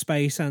 into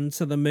space and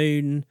to the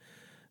moon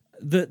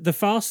the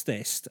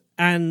fastest,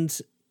 and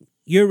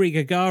Yuri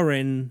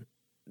Gagarin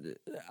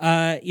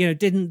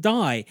didn't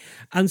die,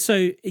 and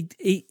so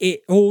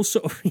it all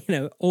sort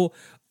of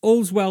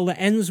all's well that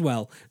ends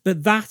well.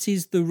 But that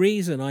is the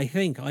reason,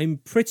 I'm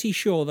pretty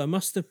sure there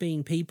must have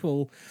been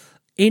people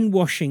in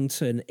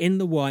Washington, in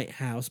the White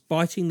House,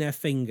 biting their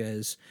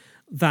fingers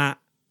that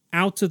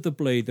out of the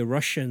blue the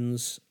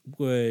Russians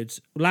would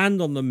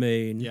land on the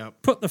moon,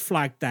 put the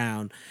flag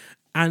down,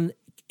 and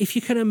if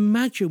you can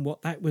imagine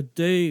what that would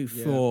do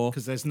for...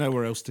 Because there's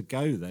nowhere else to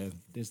go there,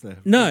 is there?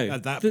 No.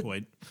 At that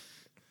point.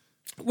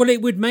 Well,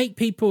 it would make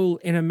people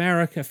in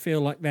America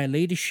feel like their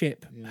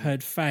leadership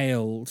had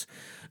failed.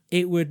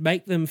 It would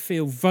make them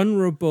feel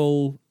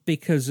vulnerable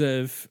because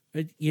of,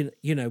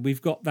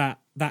 we've got that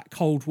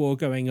Cold War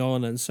going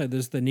on, and so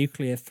there's the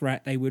nuclear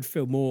threat. They would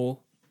feel more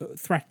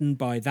threatened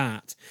by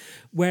that.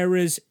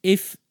 Whereas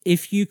if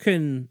you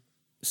can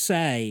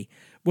say,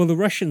 well, the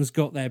Russians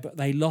got there, but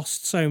they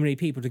lost so many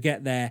people to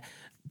get there.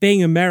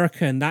 Being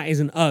American, that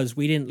isn't us.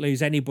 We didn't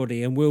lose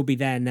anybody, and we'll be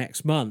there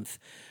next month.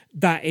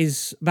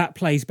 That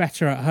plays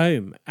better at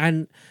home.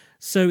 And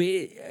so,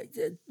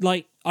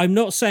 I'm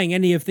not saying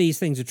any of these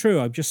things are true.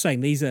 I'm just saying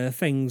these are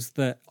things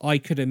that I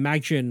could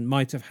imagine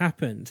might have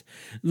happened.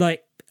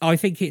 I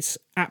think it's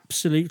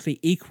absolutely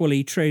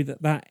equally true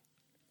that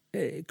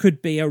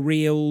could be a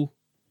real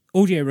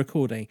audio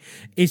recording.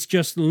 It's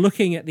just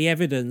looking at the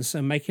evidence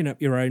and making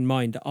up your own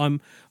mind. I'm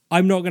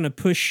not going to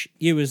push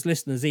you as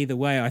listeners either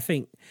way. I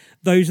think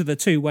those are the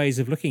two ways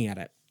of looking at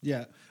it.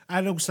 Yeah,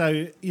 and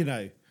also,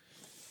 and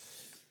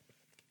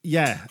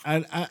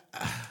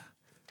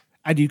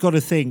you've got to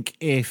think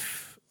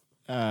if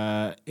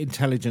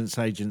intelligence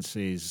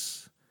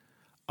agencies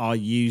are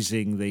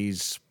using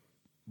these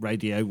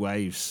radio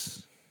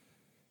waves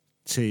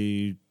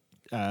to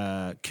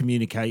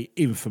communicate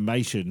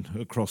information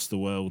across the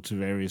world to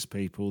various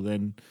people,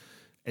 then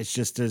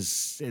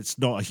it's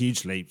not a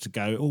huge leap to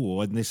go,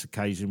 on this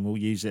occasion we'll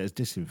use it as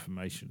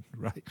disinformation,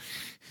 right?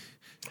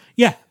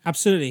 Yeah,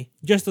 absolutely.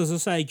 Just as I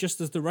say,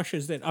 just as the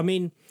Russians did. I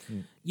mean,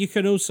 you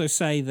can also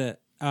say that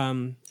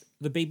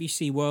the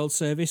BBC World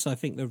Service, I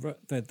think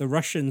the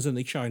Russians and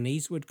the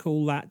Chinese would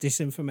call that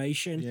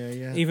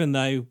disinformation, even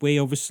though we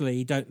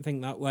obviously don't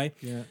think that way.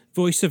 Yeah.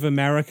 Voice of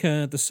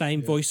America, the same.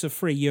 Yeah. Voice of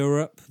Free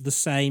Europe, the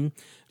same.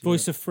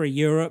 Voice of Free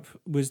Europe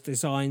was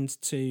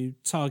designed to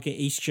target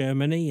East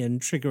Germany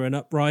and trigger an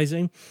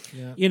uprising.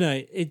 Yeah.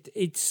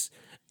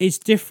 It's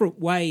different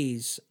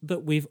ways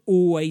that we've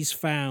always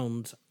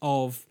found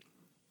of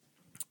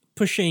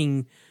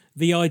pushing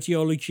the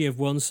ideology of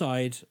one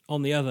side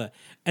on the other.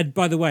 And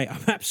by the way,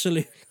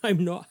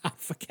 I'm not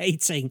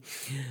advocating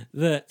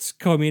that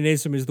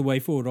communism is the way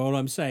forward. All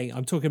I'm saying,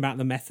 I'm talking about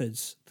the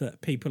methods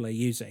that people are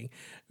using.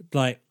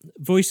 Like,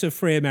 Voice of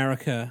Free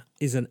America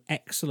is an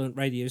excellent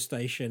radio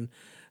station,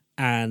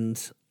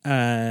 and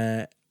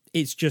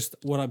it's just,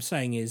 what I'm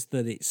saying is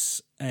that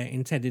its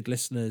intended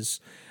listeners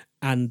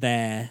and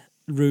their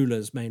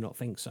rulers may not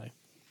think so.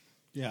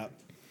 Yeah.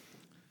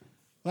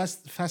 That's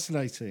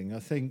fascinating. I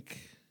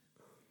think...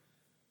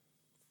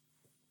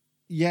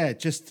 Yeah,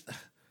 just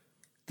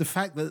the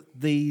fact that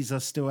these are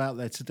still out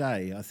there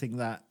today, I think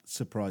that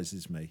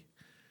surprises me.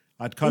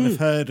 I'd kind of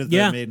heard of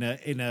them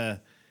in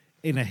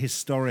a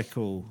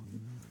historical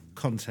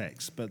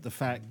context, but the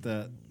fact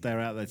that they're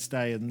out there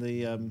today, and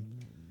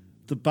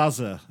the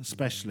buzzer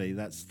especially,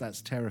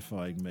 that's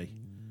terrifying me.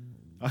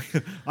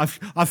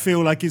 I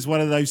feel like it's one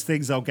of those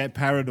things I'll get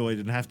paranoid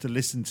and have to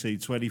listen to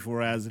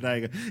 24 hours a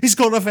day. It's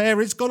gone off air,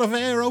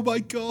 oh my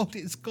God,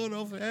 it's gone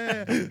off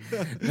air.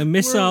 The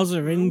missiles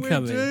are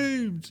incoming. We're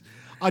doomed.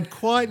 I'd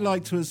quite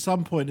like to at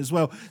some point as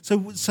well.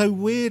 So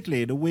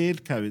weirdly, in a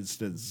weird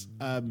coincidence,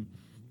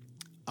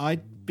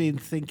 I'd been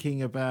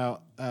thinking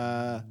about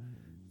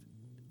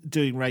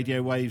doing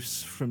radio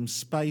waves from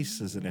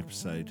space as an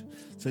episode.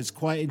 So it's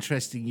quite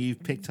interesting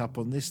you've picked up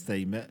on this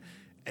theme.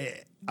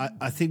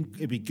 I think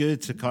it'd be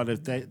good to kind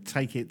of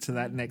take it to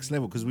that next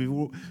level, because we've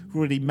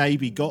already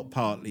maybe got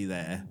partly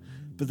there,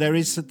 but there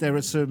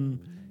are some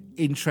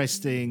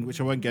interesting, which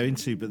I won't go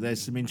into, but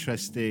there's some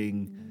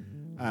interesting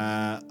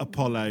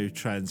Apollo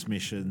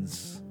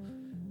transmissions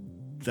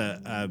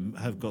that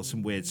have got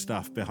some weird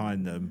stuff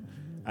behind them,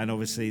 and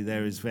obviously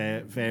there is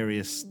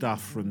various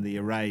stuff from the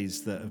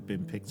arrays that have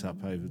been picked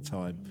up over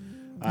time.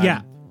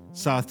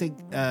 So I think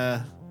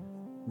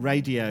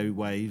radio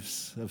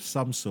waves of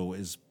some sort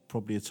is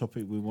probably a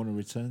topic we want to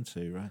return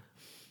to, right?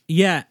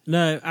 Yeah,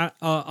 no,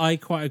 I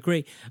quite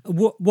agree.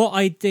 What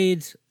I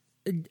did,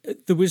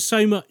 there was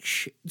so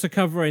much to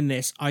cover in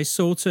this, I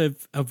sort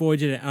of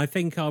avoided it. I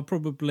think I'll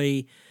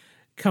probably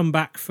come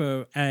back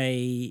for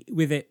a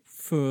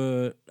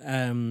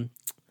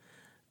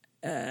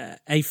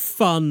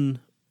fun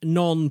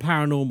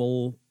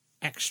non-paranormal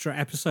extra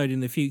episode in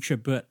the future,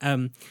 but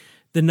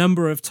the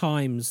number of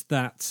times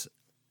that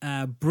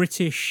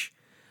British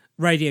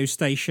radio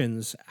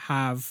stations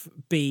have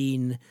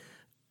been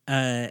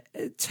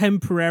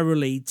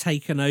temporarily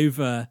taken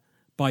over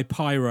by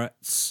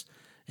pirates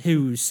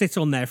who sit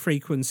on their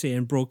frequency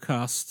and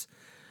broadcast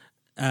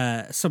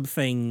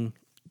something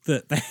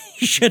that they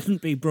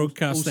shouldn't be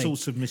broadcasting. All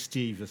sorts of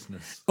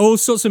mischievousness. All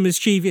sorts of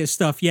mischievous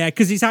stuff, yeah,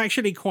 because it's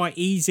actually quite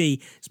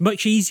easy. It's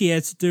much easier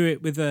to do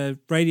it with a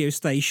radio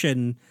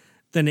station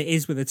than it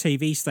is with a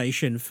TV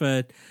station,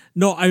 for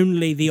not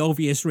only the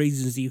obvious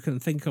reasons you can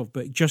think of,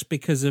 but just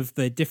because of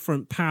the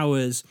different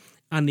powers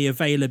and the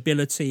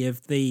availability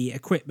of the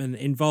equipment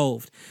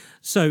involved.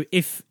 So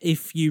if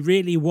you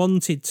really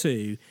wanted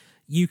to,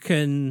 you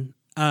can...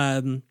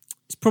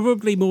 it's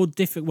probably more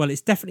difficult... Well, it's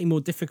definitely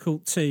more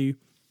difficult to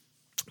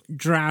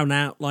drown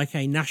out like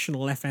a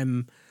national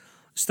FM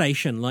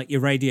station like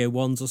your Radio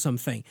 1s or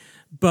something,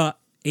 but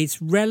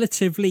it's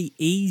relatively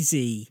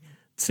easy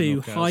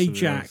to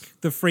hijack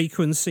the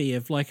frequency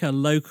of like a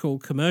local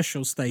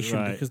commercial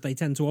station, because they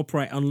tend to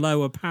operate on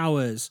lower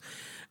powers,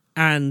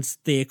 and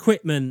the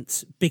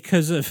equipment,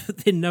 because of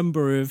the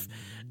number of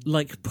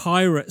like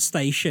pirate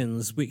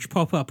stations which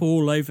pop up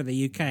all over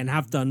the UK and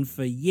have done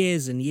for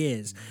years and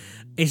years,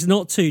 it's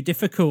not too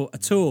difficult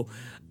at all.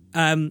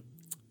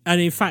 And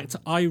in fact,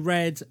 I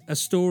read a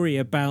story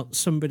about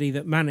somebody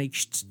that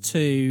managed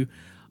to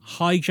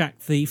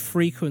hijack the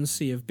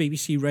frequency of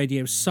BBC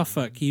Radio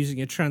Suffolk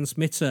using a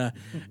transmitter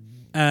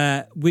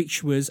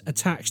which was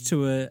attached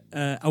to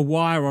a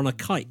wire on a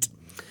kite.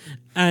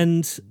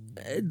 And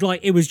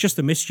like, it was just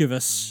a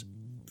mischievous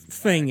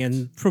thing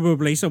and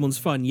probably someone's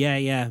fun.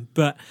 Yeah.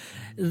 But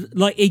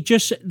like, it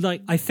just,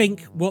 like, I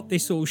think what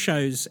this all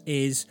shows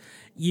is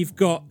you've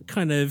got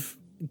kind of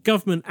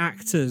government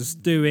actors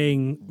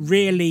doing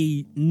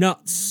really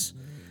nuts,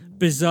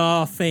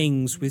 bizarre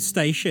things with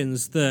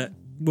stations that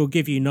will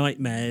give you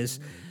nightmares.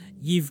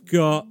 You've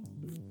got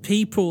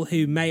people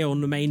who may or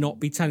may not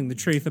be telling the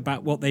truth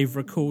about what they've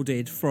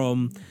recorded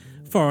from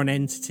foreign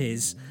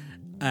entities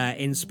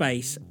in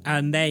space.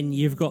 And then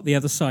you've got the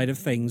other side of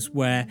things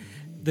where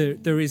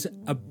there is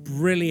a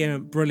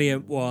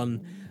brilliant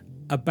one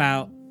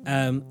about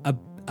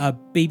a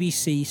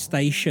BBC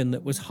station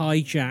that was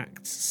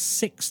hijacked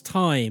 6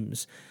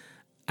 times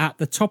at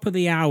the top of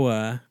the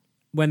hour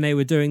when they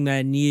were doing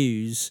their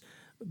news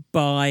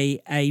by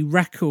a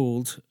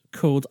record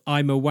called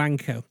I'm a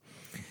Wanker.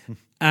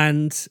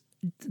 And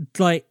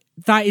like,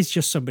 that is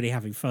just somebody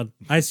having fun.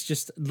 It's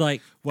just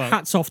like,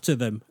 hats off to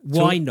them.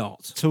 Why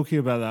not? Talking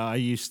about that, I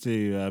used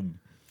to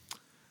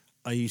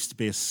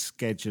be a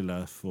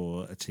scheduler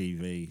for a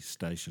TV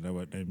station. I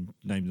won't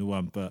name the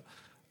one, but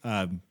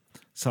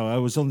so I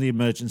was on the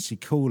emergency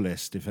call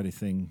list if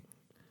anything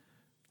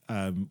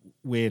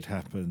weird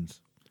happened.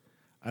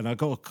 And I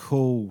got a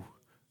call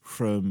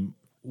from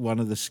one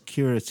of the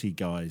security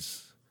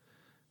guys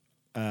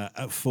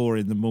at 4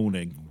 a.m.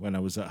 when I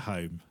was at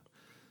home.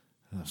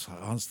 And I was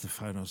like, I answered the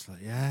phone. I was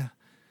like, yeah. He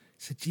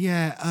said,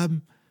 yeah,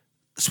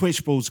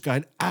 switchboard's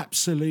going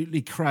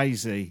absolutely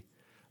crazy.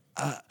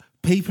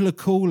 People are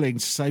calling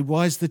to say,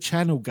 why is the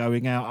channel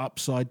going out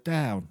upside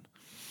down?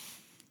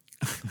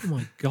 Oh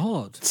my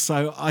God.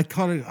 So I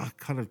kind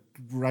of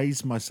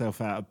raised myself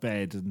out of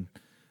bed and,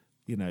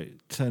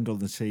 turned on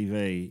the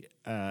TV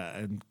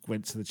and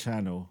went to the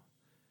channel.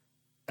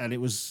 And it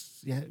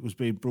was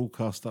being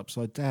broadcast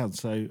upside down.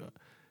 So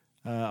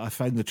I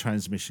phoned the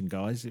transmission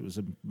guys. It was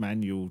a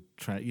manual,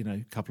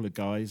 a couple of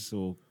guys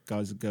or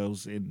guys and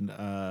girls in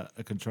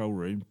a control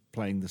room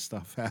playing the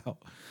stuff out.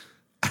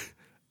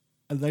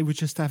 And they were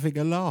just having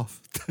a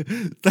laugh.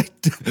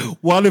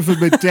 One of them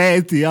had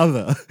dared the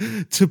other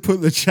to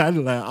put the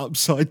channel out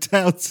upside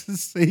down to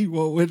see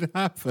what would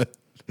happen.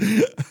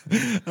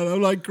 And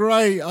I'm like,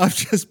 great! I've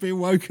just been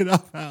woken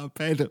up out of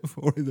bed at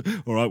 4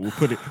 a.m. All right, we'll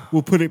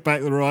put it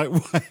back the right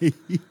way.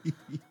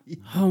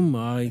 Oh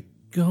my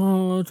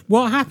God!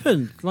 What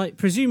happened? Like,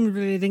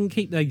 presumably they didn't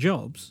keep their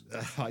jobs.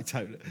 I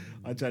don't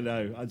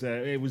know.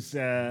 It was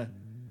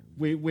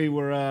we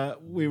were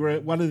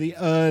at one of the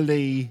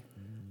early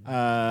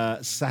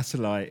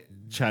satellite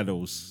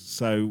channels,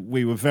 so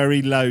we were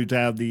very low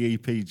down the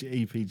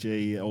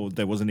EPG, or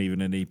there wasn't even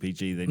an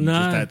EPG then. You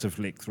just had to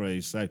flick through,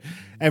 so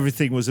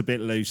everything was a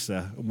bit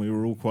looser, and we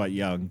were all quite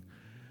young,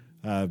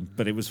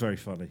 but it was very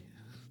funny.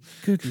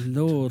 Good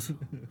Lord.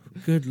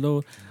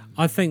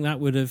 I think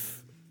that would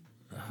have,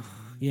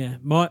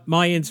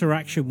 my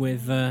interaction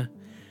with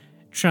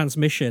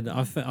transmission,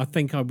 I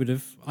think I'd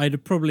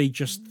have probably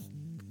just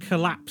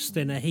collapsed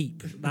in a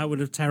heap. That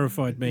would have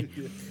terrified me.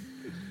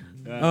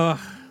 Wow.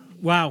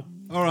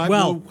 All right.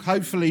 Well,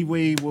 hopefully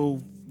we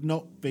will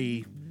not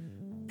be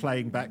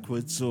playing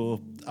backwards or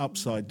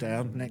upside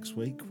down next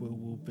week.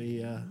 We'll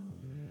be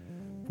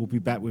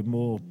back with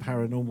more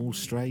paranormal,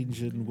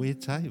 strange, and weird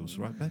tales,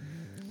 right, Ben?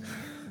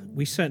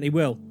 We certainly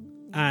will.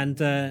 And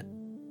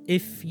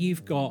if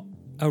you've got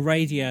a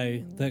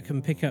radio that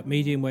can pick up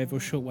medium wave or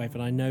shortwave,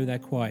 and I know they're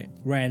quite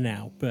rare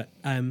now, but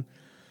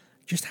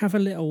just have a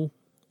little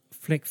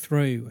flick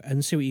through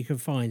and see what you can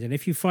find. And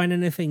if you find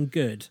anything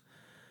good,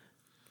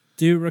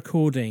 do a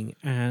recording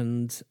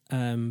and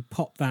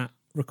pop that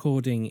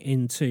recording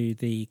into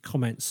the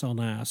comments on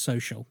our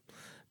social,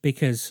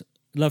 because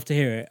love to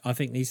hear it. I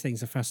think these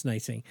things are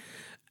fascinating.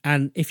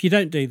 And if you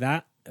don't do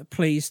that,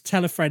 please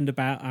tell a friend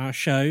about our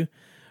show,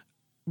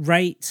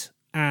 rate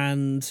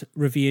and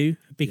review,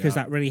 because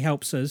that really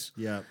helps us.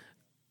 Yeah.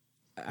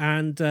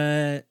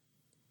 And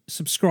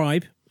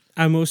subscribe,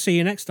 and we'll see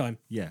you next time.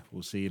 Yeah,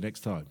 we'll see you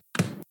next time.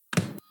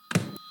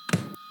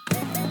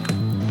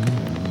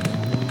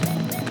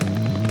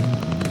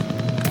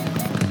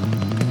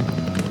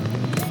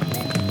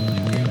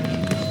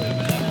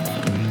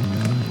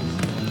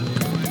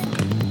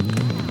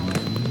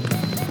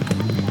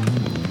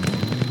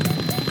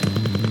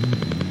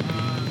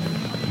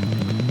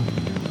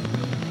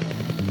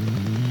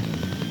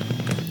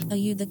 Are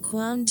you the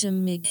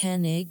quantum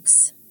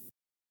mechanics?